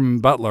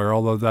Peppermint Butler,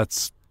 although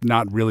that's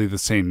not really the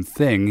same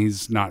thing.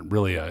 He's not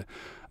really a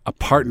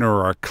partner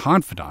or a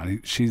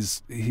confidant.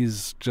 He's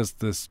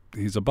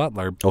a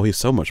butler. Oh, he's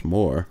so much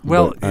more.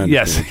 Well,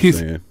 yes,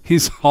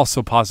 he's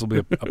also possibly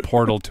a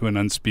portal to an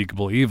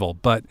unspeakable evil,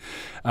 but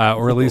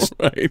or at least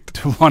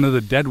to one of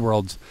the dead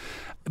worlds.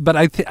 But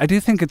I do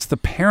think it's the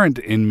parent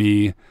in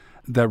me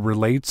that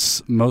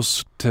relates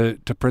most to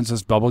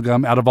Princess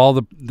Bubblegum out of all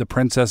the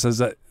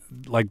princesses.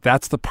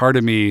 That's the part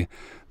of me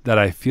that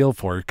I feel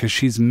for, because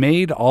she's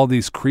made all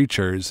these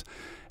creatures,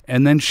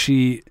 and then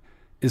she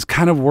is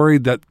kind of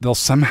worried that they'll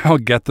somehow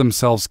get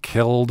themselves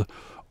killed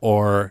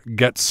or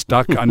get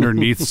stuck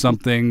underneath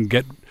something,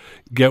 get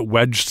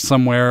wedged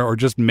somewhere, or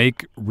just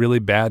make really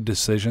bad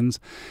decisions.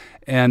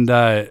 And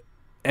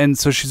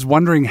so she's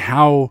wondering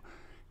how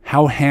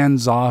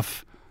hands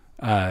off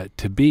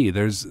to be.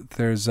 There's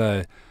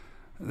that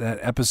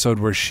episode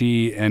where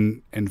she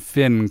and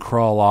Finn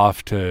crawl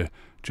off to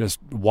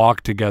just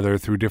walk together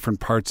through different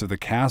parts of the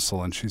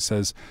castle, and she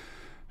says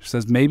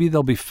maybe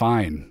they'll be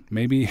fine.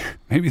 Maybe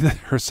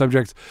her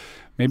subjects,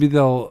 maybe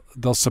they'll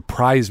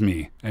surprise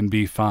me and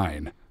be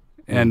fine.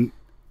 And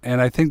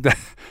I think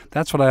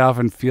that's what I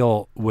often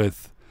feel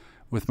with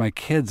my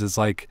kids, is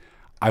like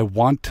I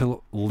want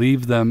to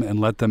leave them and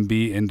let them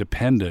be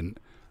independent,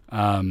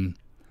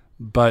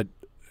 but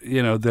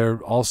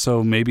they're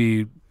also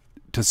maybe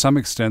to some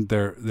extent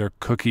they're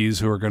cookies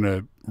who are going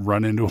to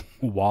run into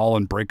a wall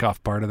and break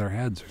off part of their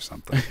heads or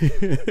something.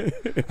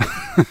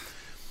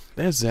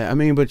 That's that. I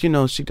mean, but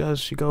she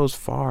goes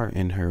far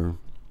in her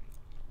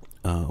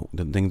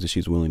the things that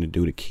she's willing to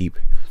do to keep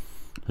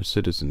her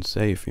citizens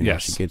safe.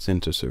 Yes. She gets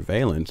into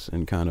surveillance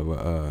in kind of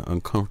a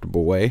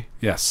uncomfortable way.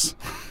 Yes.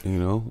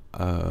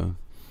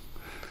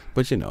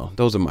 But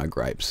those are my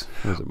gripes.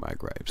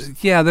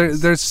 Yeah,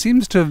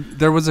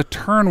 there was a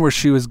turn where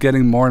she was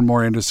getting more and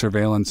more into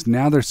surveillance.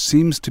 Now there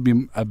seems to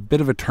be a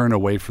bit of a turn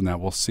away from that.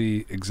 We'll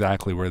see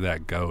exactly where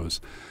that goes.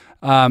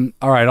 All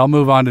right, I'll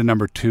move on to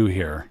number 2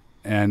 here.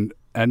 And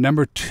at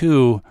number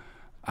 2,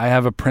 I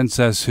have a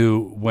princess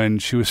who, when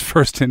she was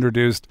first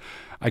introduced,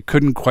 I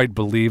couldn't quite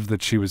believe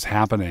that she was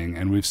happening.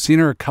 And we've seen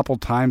her a couple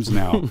times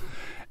now,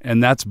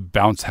 and that's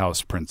Bounce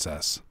House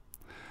Princess.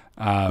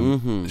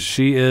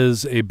 She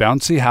is a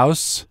bouncy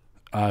house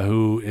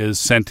who is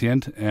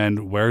sentient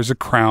and wears a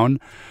crown.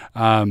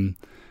 I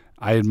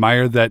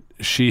admire that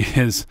she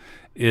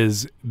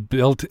is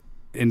built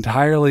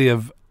entirely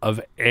of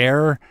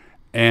air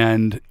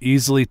and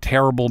easily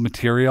tearable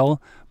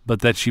material,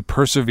 but that she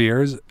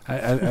perseveres.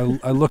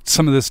 I looked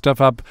some of this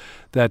stuff up,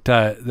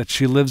 that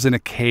she lives in a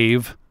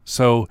cave.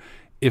 So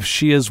if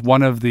she is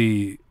one of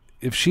the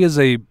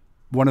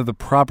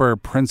proper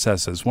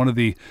princesses, one of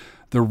the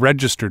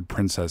registered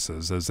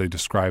princesses, as they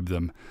describe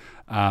them,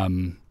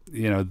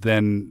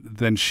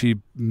 then she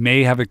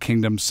may have a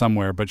kingdom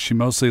somewhere, but she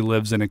mostly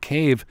lives in a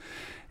cave.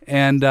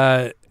 And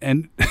I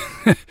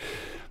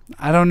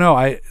don't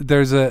know.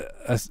 There's a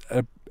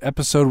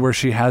episode where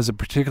she has a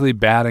particularly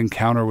bad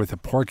encounter with a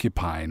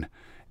porcupine,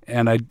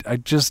 and I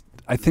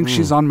think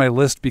she's on my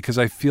list because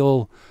I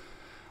feel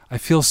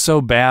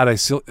so bad. I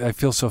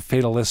feel so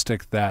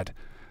fatalistic that,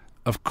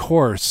 of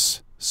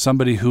course,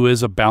 somebody who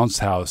is a bounce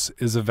house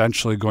is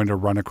eventually going to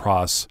run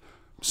across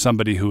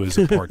somebody who is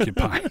a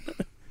porcupine.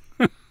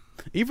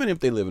 Even if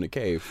they live in a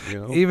cave,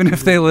 Even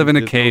if they live in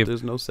a cave.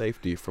 There's no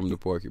safety from the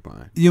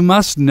porcupine. You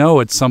must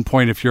know at some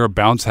point, if you're a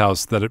bounce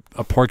house, that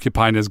a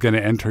porcupine is going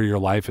to enter your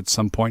life at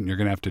some point, and you're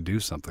going to have to do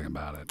something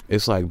about it.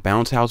 It's like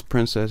bounce house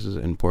princesses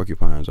and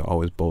porcupines are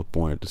always both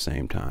born at the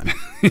same time.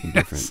 In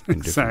different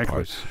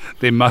parts.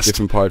 They must.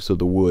 Different parts of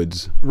the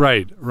woods.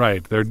 Right.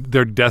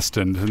 They're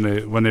destined,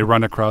 and when they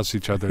run across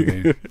each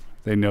other,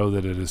 they know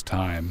that it is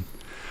time.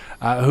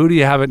 Who do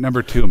you have at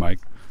number 2, Mike?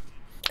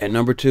 At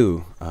number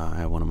 2, I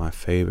have one of my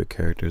favorite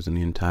characters in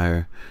the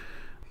entire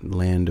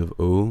land of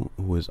Ooo,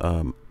 who is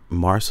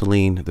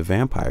Marceline, the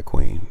Vampire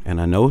Queen. And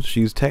I know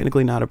she's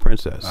technically not a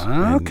princess.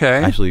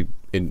 Okay. Actually,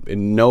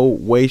 in no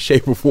way,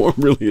 shape, or form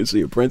really is she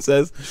a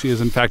princess. She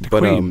is, in fact, a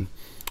queen.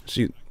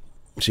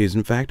 She's,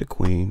 in fact, a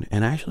queen.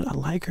 And actually, I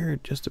like her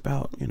just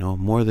about,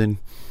 more than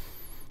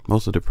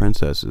most of the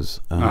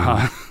princesses.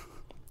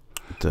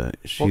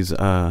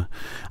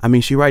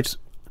 She writes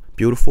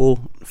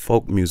beautiful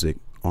folk music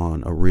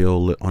on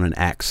an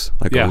axe,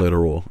 like a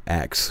literal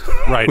axe.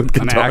 Right,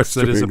 an axe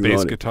that is a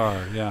bass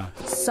guitar, yeah.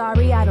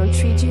 Sorry, I don't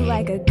treat you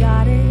like a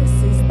goddess.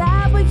 Is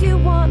that what you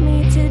want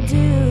me to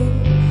do?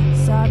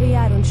 Sorry,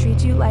 I don't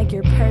treat you like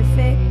you're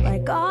perfect,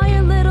 like all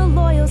your little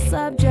loyal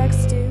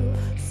subjects do.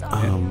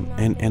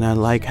 And I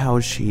like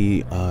how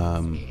she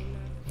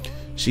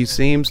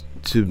seems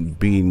to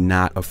be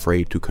not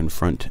afraid to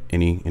confront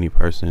any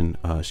person.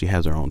 She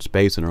has her own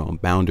space and her own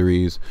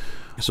boundaries.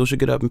 So she'll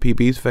get up in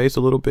PB's face a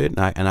little bit,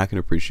 and I can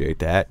appreciate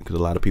that, because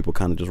a lot of people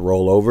kind of just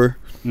roll over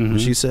when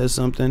she says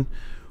something.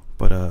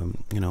 But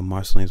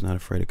Marceline's not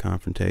afraid of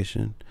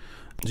confrontation.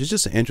 She's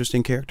just an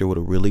interesting character with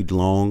a really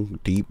long,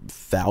 deep,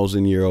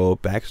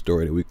 1,000-year-old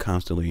backstory that we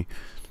constantly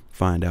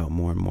find out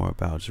more and more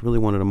about. She's really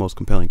one of the most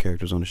compelling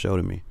characters on the show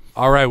to me.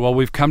 All right, well,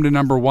 we've come to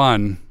number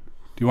 1. Do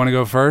you want to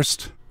go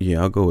first?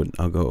 Yeah, I'll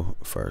go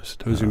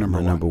first. Who's your number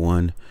 1? My number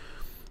 1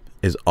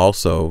 is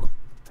also,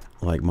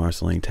 like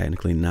Marceline,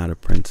 technically not a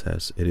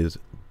princess. It is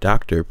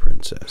Dr.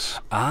 Princess.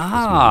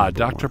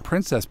 Dr.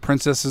 Princess.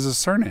 Princess is a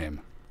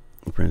surname.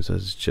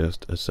 Princess is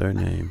just a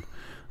surname.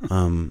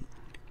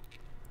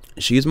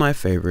 She's my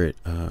favorite.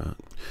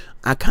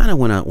 I kind of,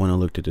 when I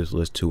looked at this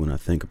list too, when I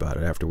think about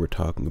it after we're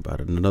talking about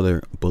it,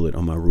 another bullet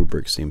on my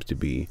rubric seems to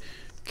be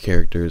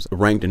characters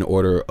ranked in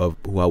order of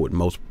who I would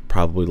most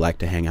probably like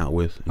to hang out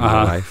with in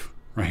my life.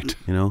 Right.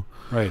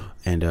 Right.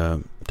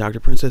 And Dr.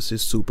 Princess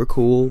is super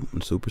cool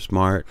and super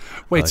smart.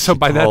 Wait, so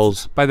by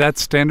that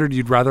standard,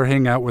 you'd rather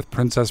hang out with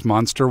Princess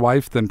Monster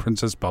Wife than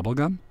Princess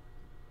Bubblegum?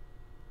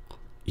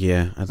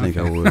 Yeah, I think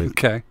I would.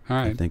 Okay, all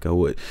right. I think I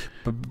would.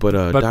 But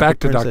Dr. back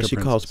to Princess, Dr. She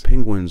calls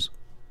penguins.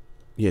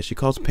 Yeah, she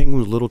calls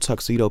penguins little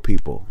tuxedo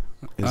people.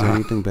 Is there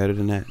anything better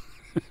than that?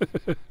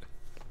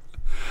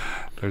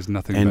 There's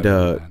nothing better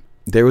than that.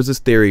 There was this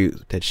theory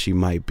that she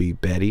might be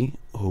Betty,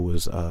 who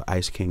was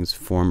Ice King's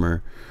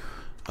former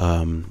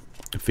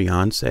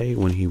fiance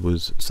when he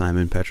was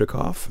Simon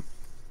Petrikov.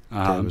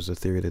 There was a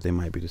theory that they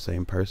might be the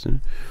same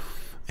person.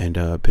 And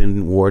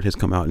Penn Ward has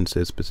come out and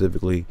said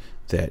specifically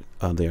that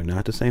they are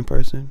not the same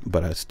person,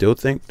 but I still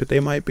think that they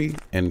might be,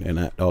 and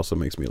that also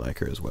makes me like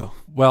her as well.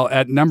 Well,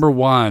 at number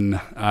 1,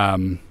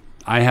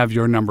 I have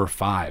your number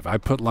 5. I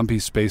put Lumpy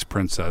Space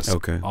Princess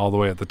all the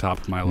way at the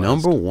top of my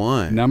list.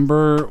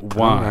 Number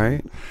 1. All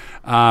right.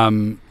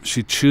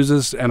 She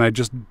chooses, and I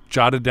just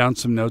jotted down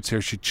some notes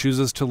here, she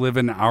chooses to live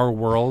in our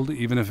world,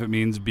 even if it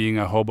means being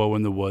a hobo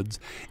in the woods,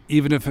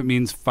 even if it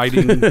means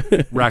fighting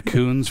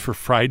raccoons for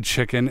fried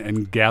chicken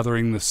and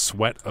gathering the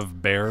sweat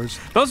of bears.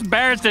 Those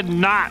bears did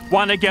not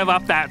want to give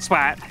up that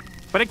sweat,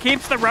 but it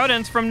keeps the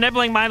rodents from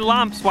nibbling my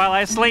lumps while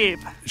I sleep.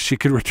 She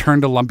could return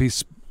to Lumpy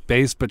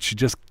Space, but she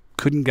just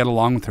couldn't get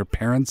along with her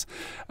parents.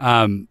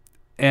 And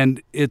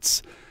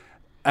it's...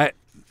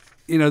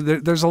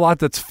 there's a lot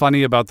that's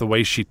funny about the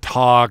way she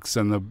talks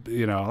and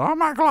oh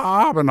my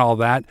God, and all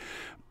that.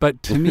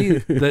 But to me,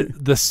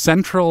 the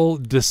central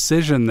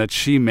decision that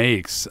she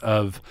makes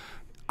of,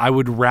 I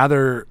would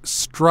rather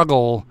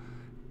struggle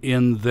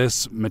in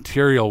this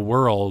material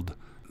world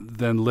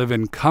than live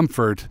in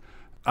comfort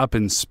up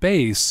in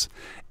space.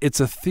 It's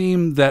a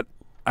theme that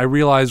I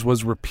realized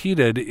was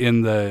repeated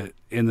in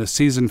the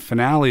season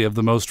finale of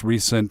the most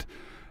recent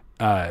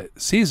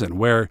season,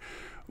 where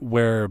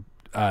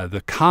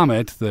the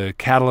comet, the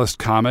Catalyst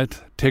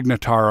Comet, Tig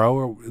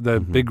Notaro, the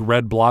big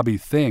red blobby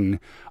thing,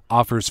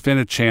 offers Finn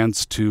a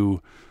chance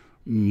to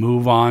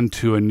move on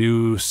to a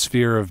new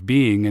sphere of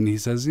being, and he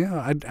says,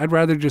 "Yeah, I'd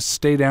rather just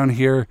stay down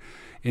here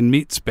in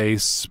meat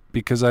space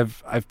because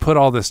I've put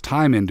all this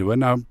time into it,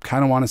 and I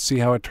kind of want to see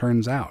how it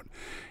turns out."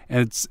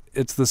 And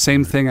it's the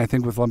same thing, I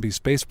think, with Lumpy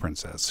Space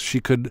Princess. She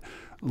could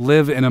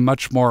live in a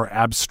much more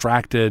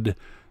abstracted,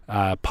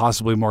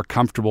 possibly more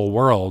comfortable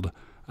world,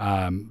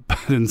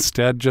 but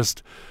instead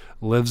just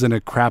lives in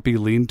a crappy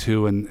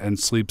lean-to and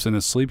sleeps in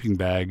a sleeping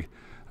bag,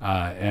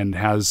 and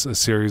has a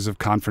series of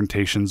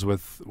confrontations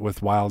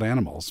with wild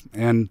animals.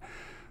 And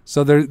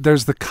so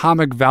there's the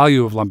comic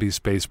value of Lumpy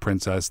Space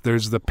Princess.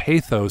 There's the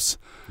pathos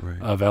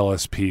of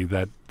LSP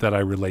that I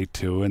relate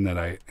to and that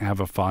I have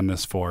a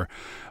fondness for.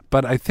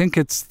 But I think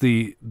it's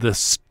the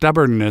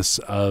stubbornness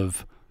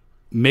of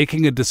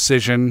making a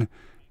decision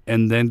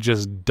and then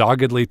just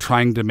doggedly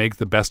trying to make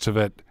the best of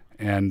it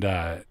and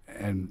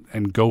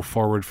go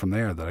forward from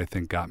there that I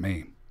think got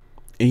me.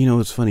 And you know,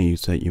 it's funny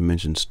you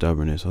mentioned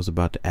stubbornnness. I was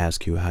about to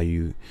ask you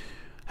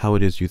how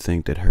it is you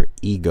think that her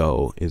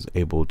ego is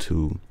able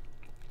to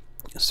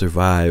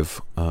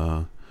survive,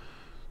 all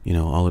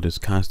of this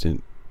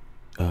constant,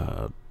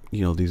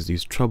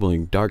 these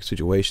troubling, dark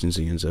situations.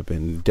 He ends up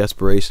in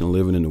desperation,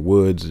 living in the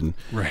woods, and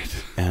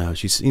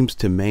she seems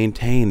to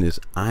maintain this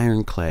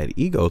ironclad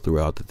ego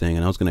throughout the thing.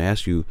 And I was going to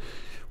ask you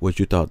what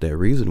you thought that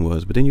reason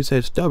was, but then you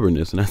said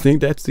stubbornness, and I think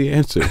that's the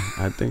answer.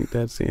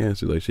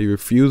 Like, she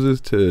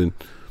refuses to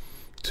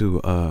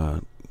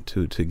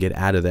get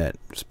out of that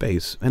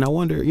space. And I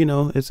wonder,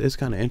 it's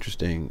kind of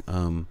interesting,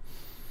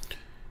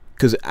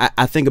 because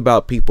I think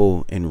about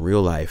people in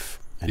real life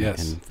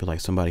and feel like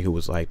somebody who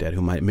was like that,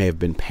 who may have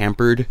been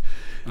pampered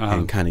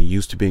and kind of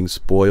used to being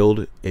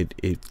spoiled.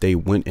 If they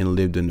went and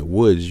lived in the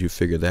woods, you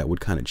figure that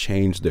would kind of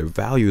change their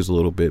values a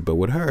little bit. But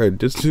with her,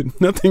 just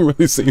nothing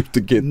really seems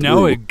to get through.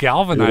 No, it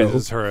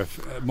galvanizes her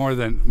more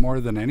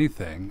than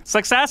anything.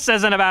 Success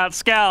isn't about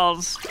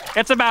skills.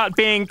 It's about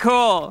being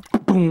cool.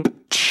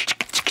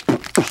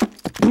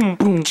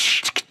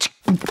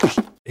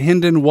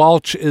 Hynden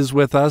Walch is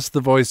with us, the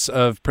voice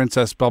of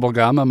Princess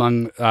Bubblegum,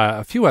 among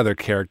a few other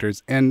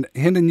characters. And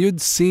Hynden,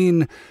 you'd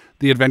seen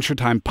the Adventure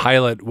Time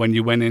pilot when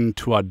you went in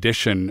to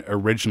audition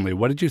originally.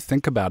 What did you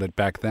think about it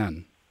back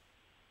then?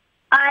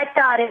 I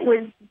thought it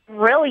was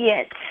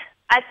brilliant.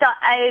 I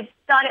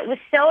thought it was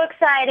so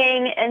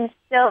exciting and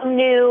so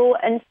new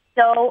and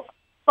so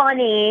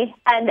funny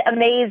and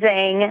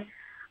amazing.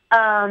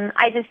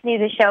 I just knew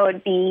the show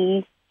would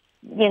be,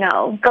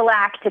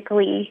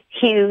 galactically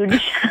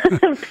huge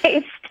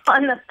based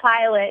on the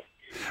pilot.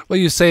 Well,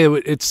 you say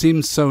it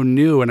seems so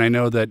new, and I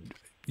know that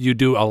you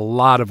do a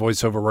lot of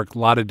voiceover work, a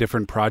lot of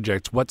different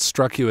projects. What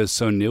struck you as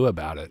so new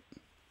about it?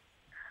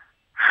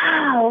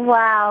 Oh,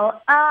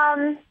 wow.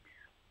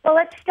 Well,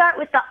 let's start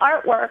with the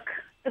artwork,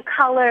 the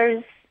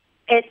colors.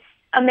 It's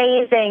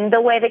amazing,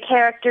 the way the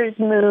characters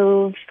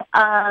move.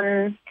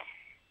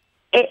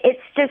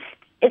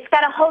 It's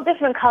got a whole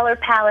different color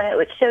palette,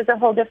 which shows a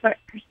whole different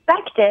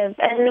perspective.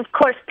 And, of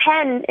course,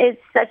 Penn is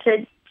such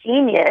a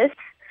genius,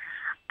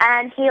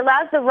 and he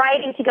allows the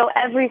writing to go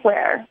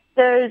everywhere.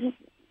 There's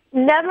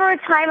never a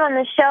time on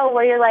the show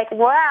where you're like,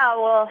 wow,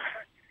 well,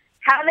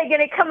 how are they going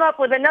to come up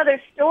with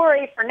another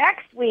story for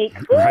next week?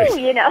 Right.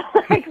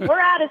 Ooh, we're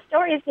out of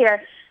stories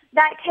here.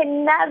 That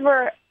can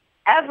never,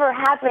 ever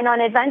happen on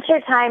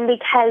Adventure Time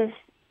because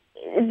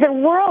the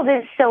world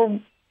is so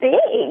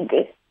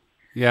big.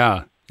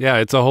 Yeah,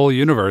 it's a whole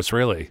universe,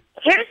 really.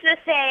 Here's the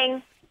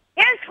thing.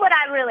 Here's what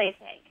I really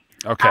think.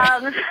 Okay.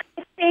 I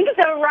think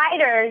the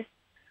writers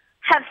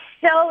have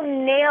so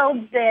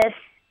nailed this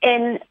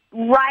in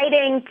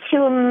writing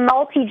to a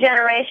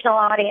multi-generational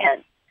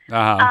audience.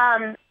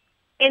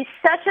 In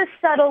such a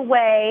subtle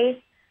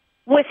way,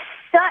 with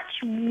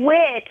such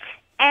wit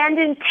and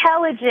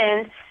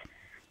intelligence,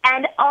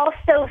 and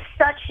also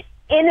such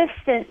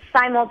innocence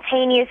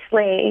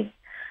simultaneously.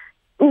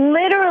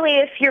 Literally,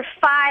 if you're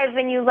 5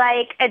 and you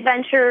like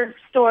adventure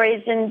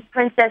stories and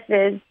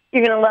princesses,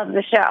 you're going to love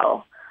the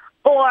show.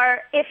 Or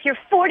if you're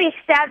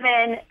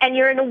 47 and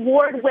you're an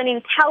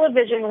award-winning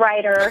television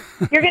writer,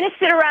 you're going to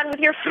sit around with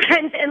your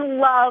friends and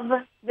love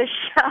the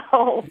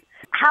show.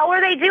 How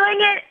are they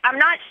doing it? I'm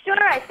not sure.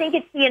 I think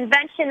it's the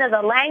invention of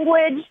the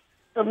language.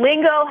 The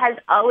lingo has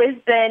always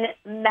been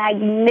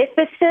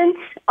magnificent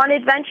on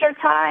Adventure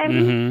Time.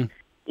 Mm-hmm.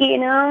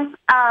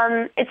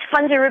 It's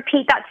fun to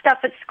repeat that stuff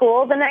at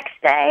school the next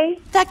day.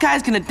 That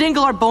guy's gonna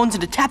dingle our bones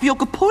into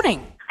tapioca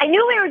pudding. I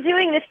knew we were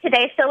doing this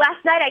today, so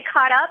last night I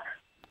caught up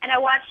and I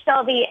watched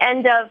all the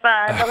end of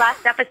the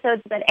last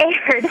episodes that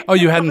aired. Oh,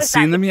 you hadn't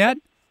seen them yet?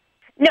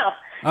 No.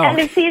 Oh, end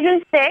of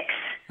season 6.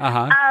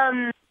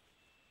 Uh-huh.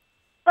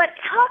 But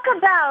talk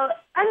about,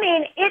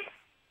 it's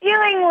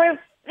dealing with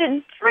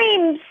the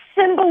dream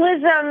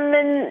symbolism,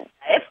 and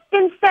if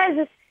Finn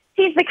says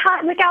sees the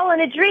cosmic owl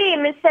in a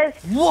dream, it says,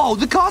 "Whoa,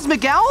 the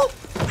cosmic owl?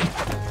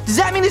 Does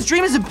that mean this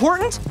dream is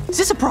important? Is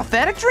this a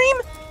prophetic dream?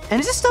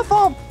 And is this stuff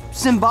all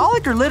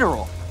symbolic or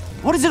literal?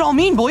 What does it all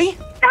mean, boy?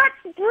 That's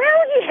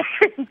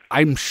brilliant.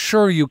 I'm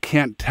sure you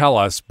can't tell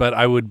us, but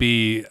I would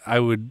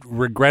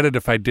regret it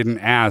if I didn't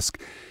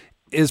ask.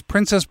 Is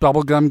Princess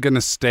Bubblegum going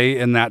to stay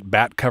in that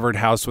bat-covered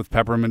house with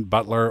Peppermint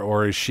Butler,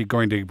 or is she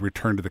going to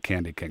return to the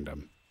Candy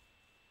Kingdom?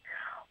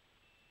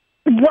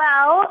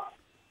 Well,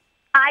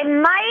 I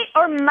might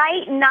or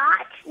might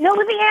not know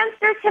the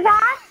answer to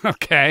that.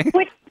 Okay.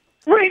 Which,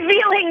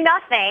 revealing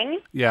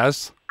nothing.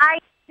 Yes. I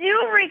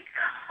do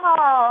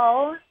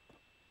recall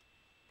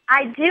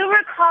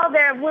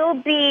there will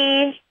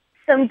be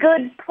some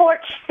good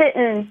porch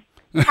sitting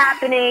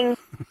happening,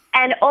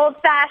 and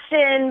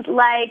old-fashioned,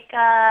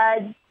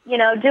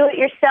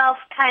 do-it-yourself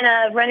kind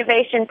of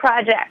renovation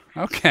project.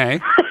 Okay.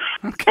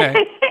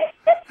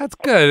 That's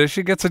good.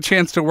 She gets a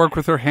chance to work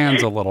with her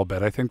hands a little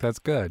bit. I think that's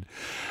good.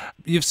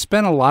 You've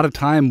spent a lot of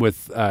time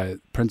with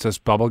Princess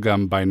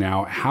Bubblegum by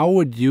now. How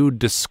would you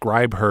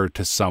describe her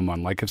to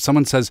someone? Like if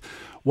someone says,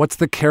 what's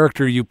the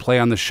character you play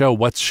on the show?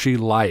 What's she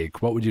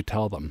like? What would you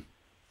tell them?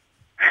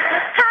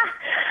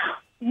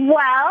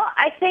 Well,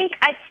 I think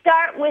I'd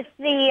start with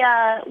the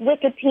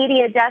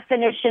Wikipedia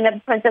definition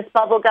of Princess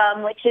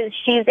Bubblegum, which is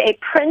she's a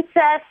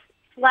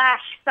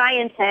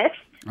princess/scientist.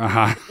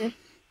 Uh-huh.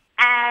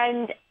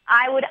 And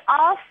I would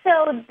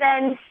also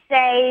then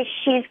say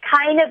she's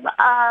kind of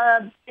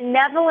a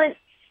benevolent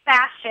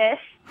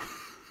fascist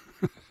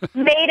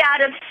made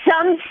out of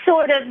some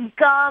sort of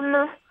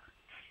gum,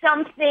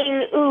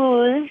 something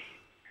ooze,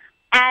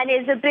 and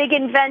is a big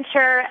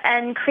inventor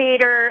and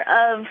creator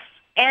of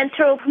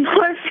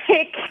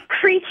anthropomorphic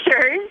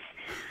creatures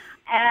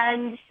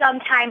and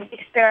sometimes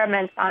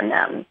experiments on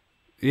them.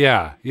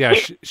 Yeah.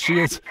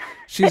 She's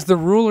the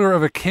ruler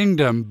of a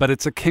kingdom, but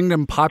it's a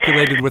kingdom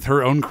populated with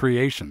her own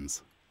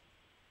creations.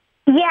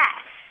 Yes,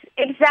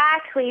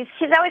 exactly.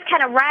 She's always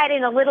kind of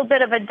riding a little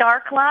bit of a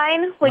dark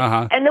line, which,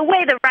 and the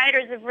way the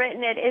writers have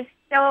written it is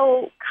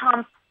so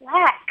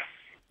complex.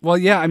 Well,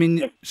 yeah, I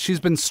mean, she's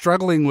been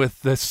struggling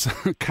with this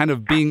kind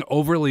of being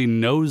overly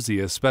nosy,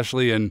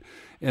 especially in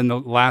the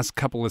last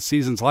couple of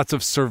seasons. Lots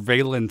of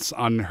surveillance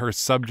on her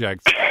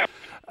subjects.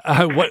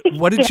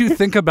 What did you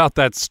think about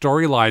that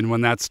storyline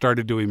when that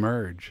started to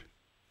emerge?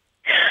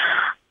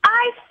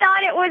 I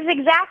thought it was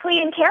exactly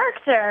in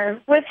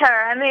character with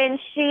her. I mean,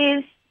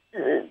 she's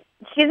a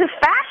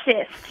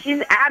fascist.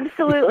 She's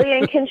absolutely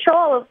in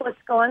control of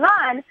what's going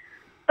on.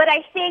 But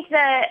I think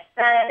the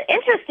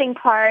interesting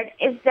part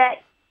is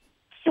that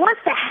she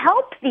wants to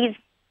help these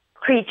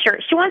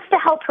creatures. She wants to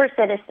help her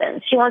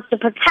citizens. She wants to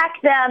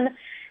protect them.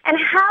 And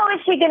how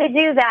is she going to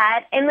do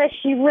that unless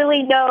she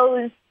really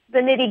knows the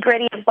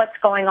nitty-gritty of what's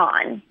going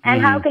on?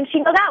 And how can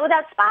she know that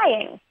without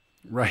spying?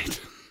 Right.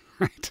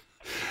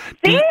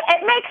 See,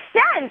 it makes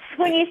sense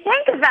when you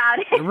think about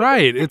it.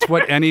 Right. It's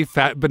what any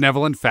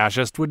benevolent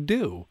fascist would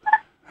do.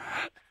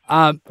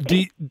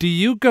 Do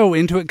you go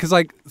into it? Because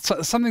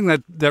something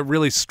that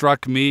really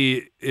struck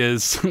me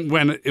is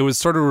when it was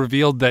sort of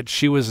revealed that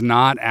she was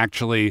not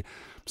actually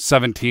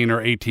 17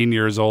 or 18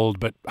 years old,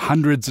 but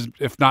hundreds,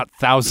 if not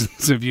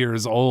thousands of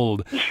years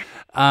old.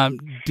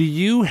 Do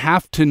you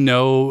have to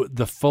know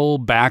the full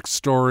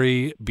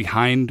backstory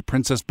behind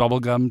Princess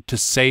Bubblegum to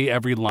say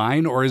every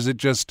line, or is it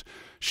just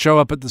show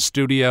up at the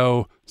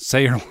studio,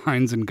 say your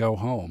lines, and go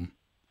home?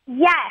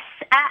 Yes,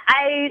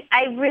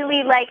 I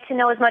really like to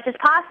know as much as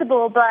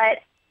possible,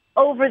 but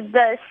over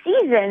the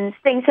seasons,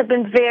 things have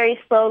been very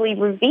slowly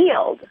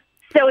revealed.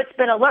 So it's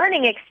been a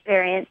learning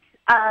experience.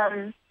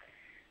 And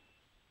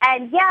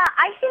yeah,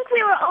 I think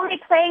we were only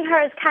playing her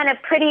as kind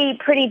of pretty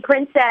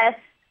princess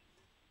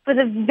for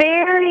the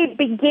very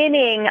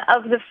beginning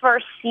of the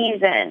first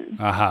season.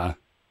 Uh-huh.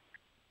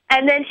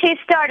 And then she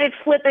started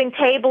flipping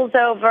tables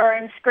over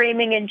and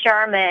screaming in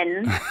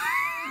German.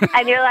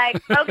 And you're like,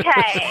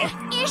 okay.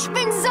 Ich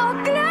bin so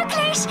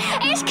glücklich.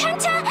 Ich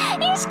könnte.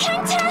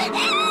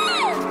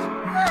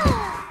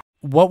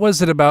 What was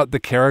it about the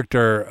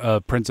character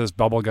of Princess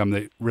Bubblegum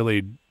that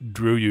really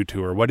drew you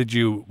to her? What did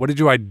you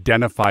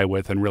identify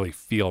with and really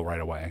feel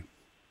right away?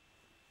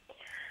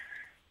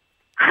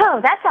 Oh,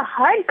 that's a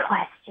hard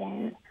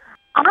question.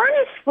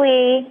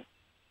 Honestly,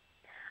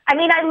 I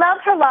mean, I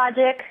love her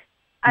logic.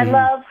 I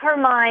love her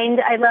mind.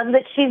 I love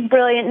that she's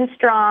brilliant and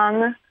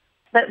strong.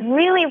 But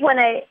really, when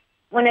I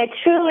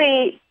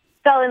truly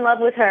fell in love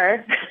with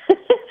her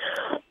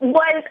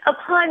was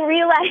upon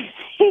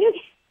realizing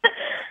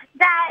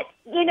that,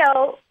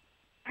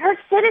 her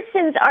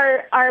citizens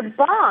are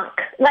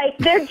bonk. Like,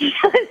 they're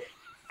just,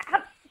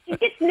 she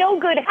gets no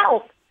good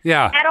help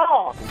at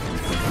all.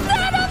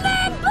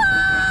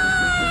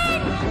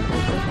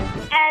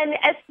 And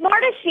as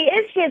smart as she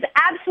has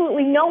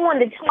absolutely no one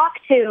to talk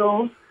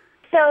to.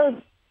 So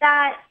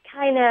that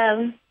kind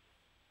of,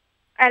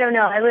 I don't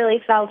know, I really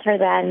felt her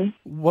then.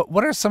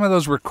 What are some of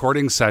those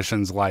recording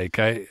sessions like?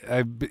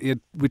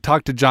 We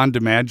talked to John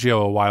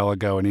DiMaggio a while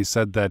ago, and he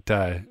said that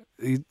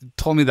he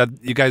told me that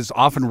you guys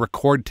often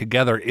record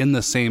together in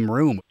the same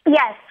room.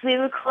 Yes, we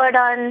record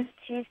on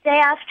Tuesday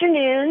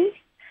afternoons,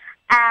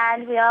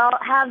 and we all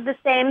have the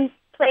same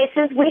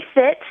places we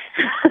sit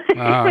in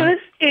the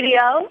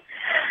studio,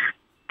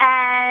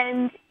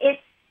 and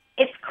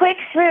it's quick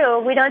through.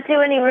 We don't do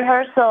any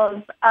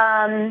rehearsals.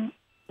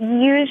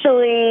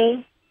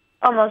 Usually,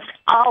 almost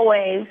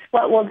always,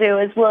 what we'll do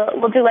is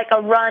we'll do like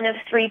a run of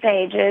 3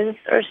 pages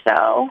or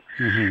so,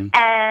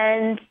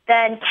 and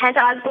then Kent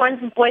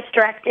Osborne's voice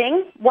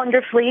directing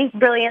wonderfully,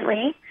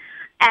 brilliantly,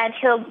 and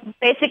he'll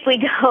basically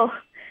go,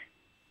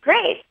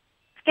 "Great,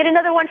 let's get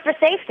another one for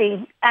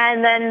safety,"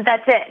 and then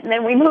that's it. And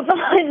then we move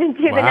on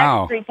to the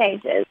next 3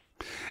 pages.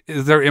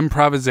 Is there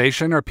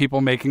improvisation? Are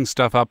people making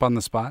stuff up on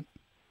the spot?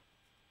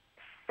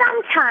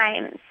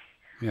 Sometimes.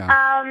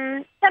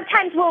 Yeah.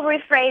 Sometimes we'll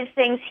rephrase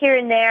things here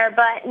and there,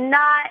 but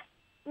not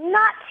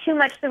too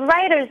much. The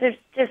writers are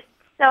just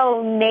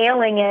so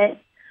nailing it.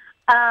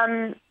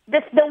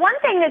 The one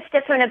thing that's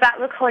different about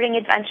recording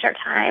Adventure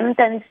Time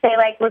than, say,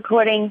 like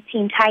recording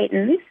Teen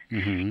Titans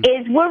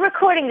is we're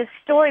recording the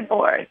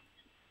storyboard.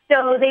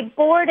 So they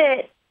board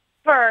it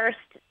first,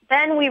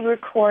 then we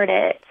record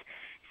it.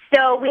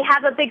 So we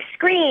have a big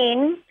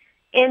screen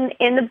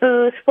in the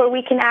booth where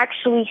we can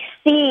actually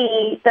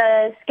see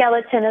the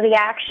skeleton of the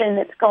action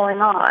that's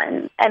going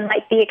on and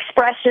like the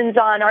expressions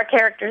on our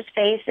characters'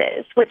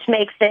 faces, which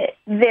makes it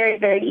very,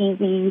 very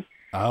easy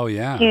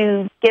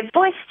to give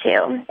voice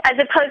to, as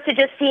opposed to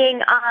just seeing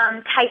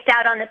typed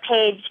out on the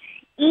page,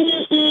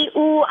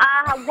 ooh,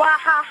 ah, wah,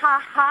 ha, ha,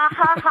 ha,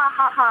 ha, ha,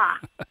 ha, ha.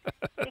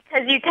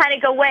 Because you kind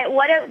of go, wait,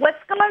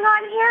 what's going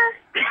on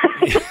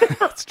here?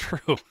 That's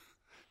true.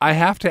 I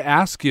have to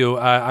ask you,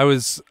 I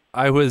was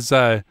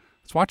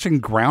watching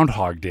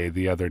Groundhog Day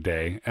the other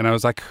day, and I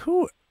was like,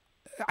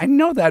 I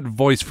know that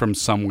voice from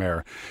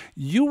somewhere.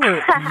 You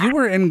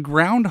were in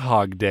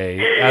Groundhog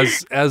Day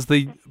as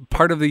the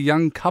part of the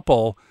young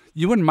couple,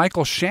 you and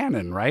Michael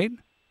Shannon, right?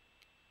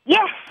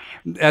 Yes.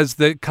 As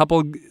the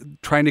couple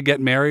trying to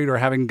get married or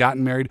having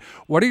gotten married.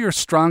 What are your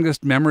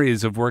strongest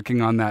memories of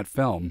working on that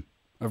film,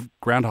 of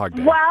Groundhog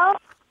Day? Well,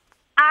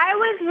 I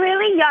was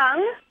really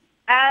young,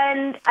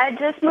 and I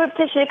just moved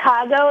to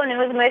Chicago, and it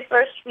was my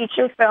first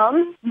feature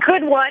film.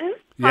 Good one.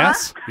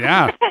 Yes,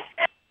 yeah.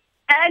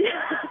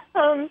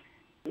 And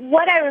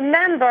what I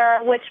remember,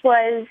 which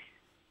was,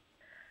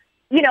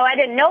 I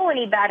didn't know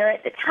any better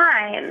at the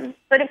time,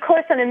 but of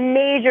course on a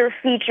major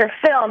feature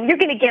film, you're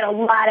going to get a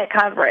lot of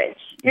coverage.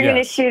 You're going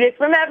to shoot it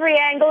from every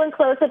angle and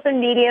close-up and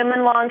medium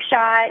and long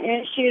shot. You're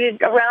going to shoot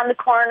it around the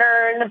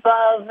corner and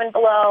above and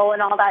below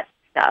and all that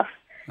stuff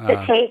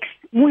that takes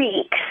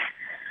weeks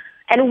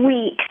and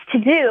weeks to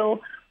do.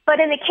 But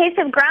in the case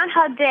of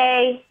Groundhog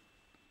Day,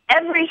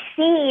 every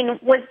scene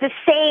was the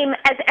same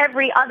as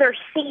every other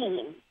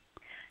scene.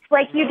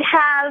 Like you'd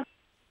have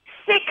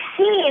 6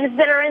 scenes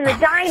that are in the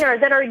diner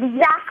that are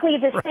exactly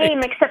the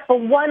same except for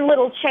one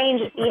little change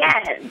at the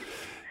end.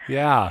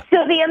 Yeah.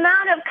 So the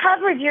amount of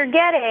coverage you're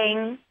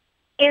getting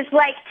is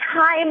like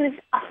times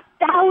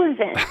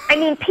 1,000. I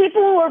mean,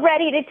 people were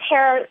ready to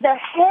tear their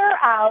hair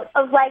out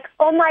of like,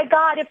 oh my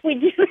God, if we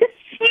do this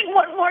scene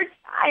one more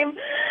time.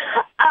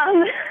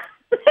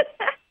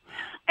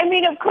 I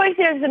mean, of course,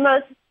 there's the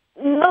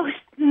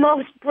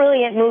most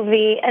brilliant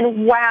movie,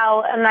 and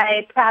wow, am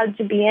I proud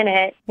to be in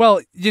it.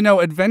 Well,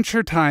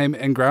 Adventure Time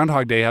and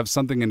Groundhog Day have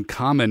something in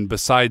common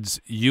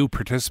besides you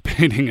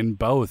participating in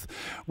both,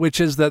 which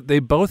is that they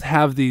both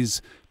have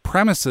these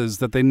premises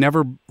that they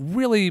never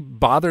really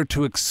bother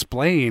to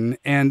explain,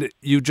 and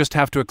you just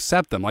have to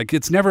accept them. Like,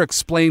 it's never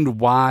explained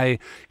why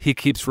he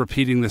keeps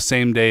repeating the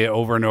same day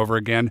over and over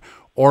again,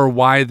 or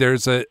why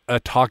there's a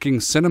talking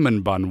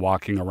cinnamon bun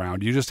walking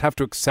around. You just have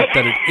to accept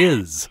that it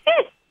is.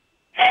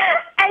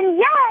 And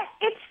yet,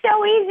 it's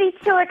so easy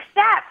to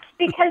accept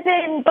because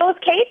in both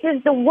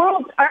cases, the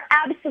worlds are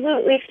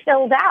absolutely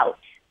filled out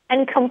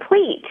and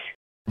complete.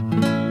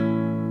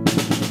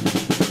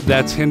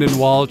 That's Hynden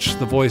Walch,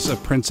 the voice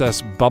of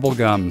Princess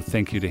Bubblegum.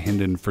 Thank you to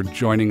Hynden for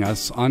joining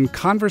us on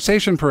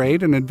Conversation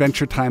Parade, an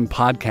Adventure Time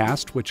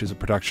podcast, which is a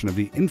production of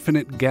the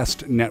Infinite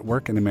Guest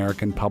Network and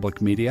American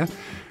Public Media.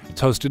 It's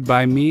hosted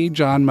by me,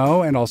 John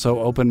Moe, and also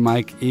Open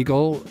Mike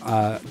Eagle.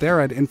 There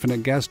at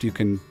Infinite Guest, you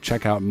can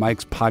check out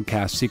Mike's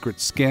podcast,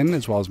 Secret Skin,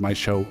 as well as my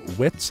show,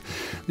 Wits.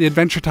 The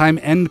Adventure Time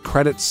end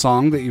credits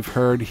song that you've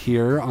heard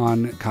here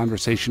on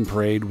Conversation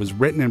Parade was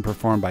written and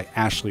performed by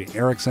Ashley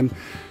Erickson.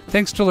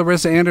 Thanks to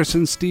Larissa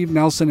Anderson, Steve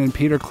Nelson, and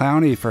Peter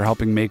Clowney for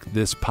helping make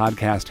this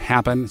podcast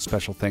happen.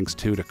 Special thanks,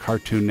 too, to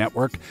Cartoon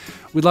Network.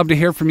 We'd love to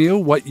hear from you,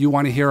 what you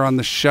want to hear on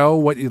the show,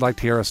 what you'd like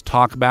to hear us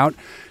talk about.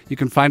 You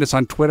can find us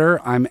on Twitter.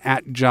 I'm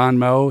at John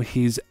Moe.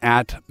 He's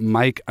at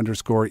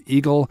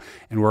Mike_Eagle.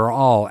 And we're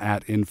all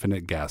at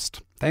Infinite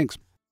Guest. Thanks.